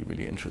you're really,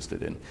 really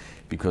interested in,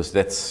 because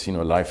that's,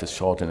 life is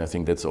short, and I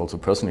think that's also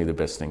personally the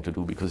best thing to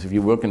do, because if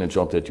you work in a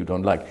job that you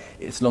don't like,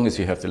 as long as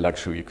you have the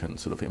luxury, you can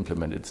sort of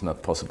implement it. It's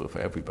not possible for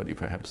everybody,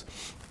 perhaps.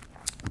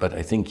 But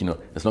I think,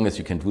 as long as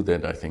you can do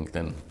that, I think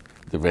then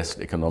the rest,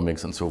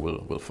 economics and so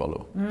will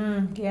follow.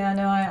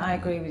 I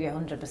agree with you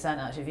 100%,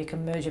 actually. If you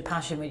can merge your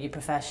passion with your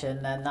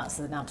profession, then that's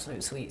an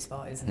absolute sweet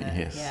spot, isn't it?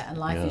 Yes. Yeah, and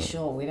life is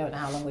short. We don't know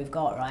how long we've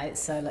got, right?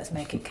 So let's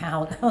make it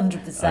count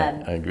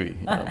 100%. I agree.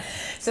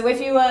 So if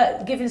you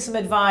were giving some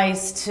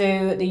advice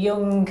to the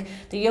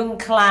young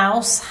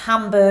Claus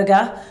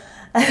hamburger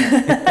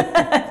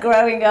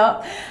growing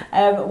up,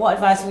 what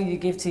advice would you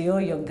give to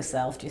your younger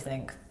self, do you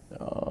think?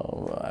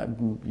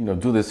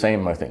 Do the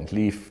same, I think.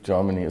 Leave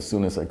Germany as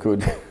soon as I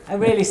could. I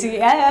really see.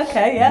 Yeah,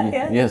 okay,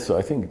 yeah. Yeah, so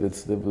I think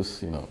that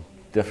was,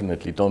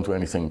 definitely don't do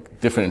anything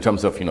different in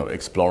terms of,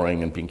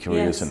 exploring and being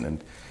curious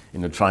and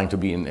trying to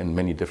be in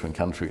many different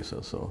countries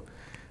or so.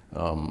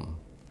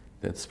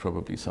 That's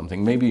probably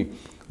something. Maybe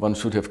one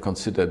should have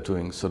considered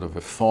doing sort of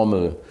a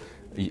formal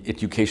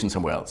education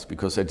somewhere else,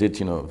 because I did,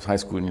 high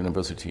school and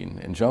university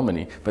in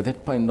Germany, but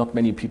that point not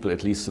many people,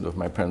 at least sort of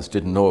my parents,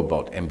 didn't know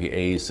about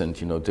MBAs and,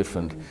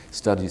 different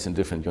studies in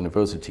different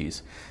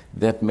universities.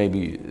 That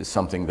maybe is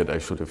something that I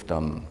should have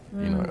done,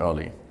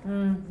 early.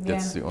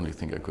 That's the only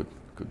thing I could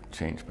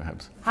change,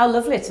 perhaps. How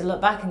lovely to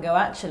look back and go,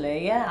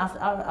 actually,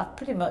 I've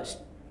pretty much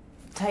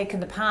taken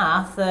the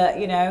path that,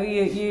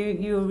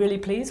 you were really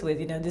pleased with.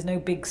 There's no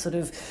big sort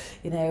of,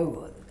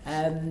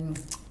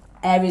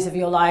 areas of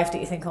your life that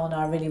you think, oh no,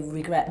 I really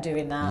regret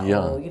doing that,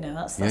 or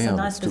that's a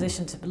nice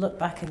position to look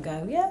back and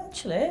go,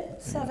 actually,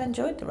 I've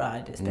enjoyed the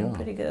ride. It's been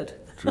pretty good.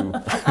 True.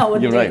 I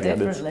wouldn't do it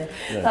differently.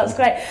 That's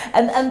great.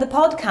 And the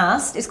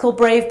podcast is called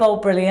Brave,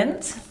 Bold,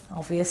 Brilliant,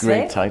 obviously.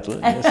 Great title.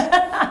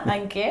 Yes.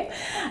 Thank you.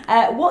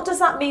 What does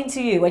that mean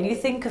to you when you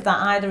think of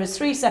that, either as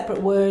three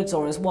separate words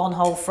or as one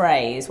whole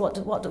phrase?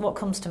 What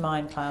comes to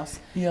mind, Claus?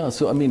 Yeah.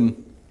 So I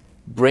mean,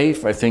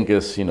 brave, I think,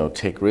 is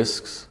take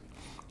risks.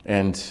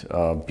 And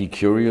be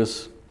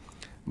curious.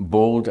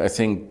 Bold, I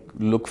think,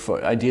 look for,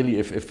 ideally,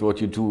 if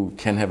what you do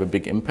can have a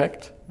big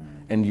impact,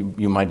 and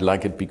you might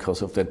like it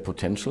because of that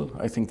potential,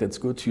 I think that's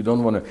good. You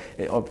don't want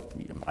to,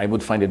 I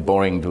would find it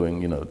boring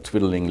doing,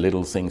 twiddling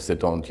little things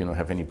that don't,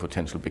 have any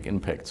potential big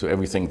impact. So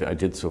everything that I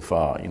did so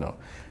far,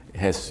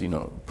 has,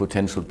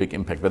 potential big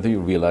impact. Whether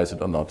you realize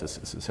it or not is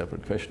a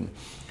separate question.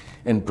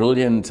 And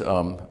brilliant,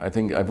 I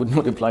think I would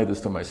not apply this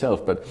to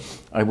myself, but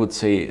I would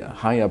say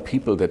hire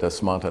people that are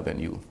smarter than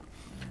you.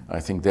 I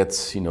think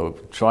that's,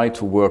 try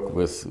to work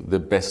with the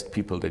best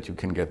people that you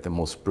can get, the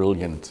most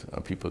brilliant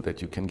people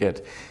that you can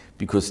get.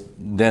 Because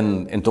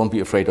then, and don't be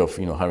afraid of,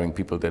 hiring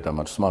people that are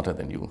much smarter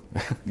than you.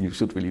 You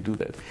should really do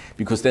that.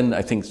 Because then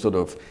I think sort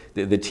of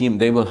the team,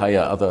 they will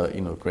hire other,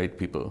 great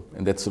people.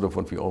 And that's sort of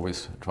what we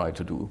always try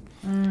to do.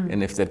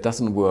 And if that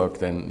doesn't work,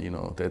 then,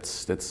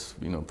 that's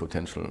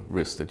potential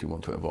risk that you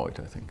want to avoid,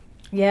 I think.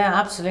 Yeah,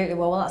 absolutely.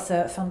 Well, that's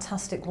a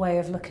fantastic way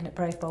of looking at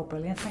Brave, Bold,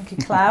 Brilliant. Thank you,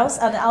 Claus.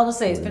 And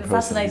honestly, it's been a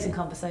fascinating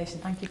conversation.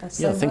 Thank you guys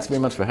so much. Yeah, thanks very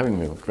much for having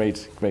me.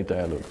 Great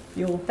dialogue.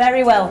 You're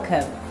very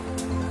welcome.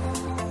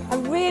 I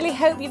really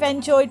hope you've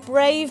enjoyed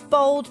Brave,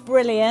 Bold,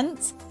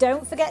 Brilliant.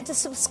 Don't forget to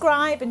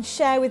subscribe and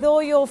share with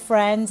all your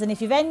friends. And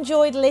if you've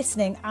enjoyed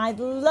listening,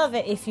 I'd love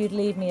it if you'd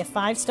leave me a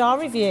 5-star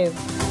review.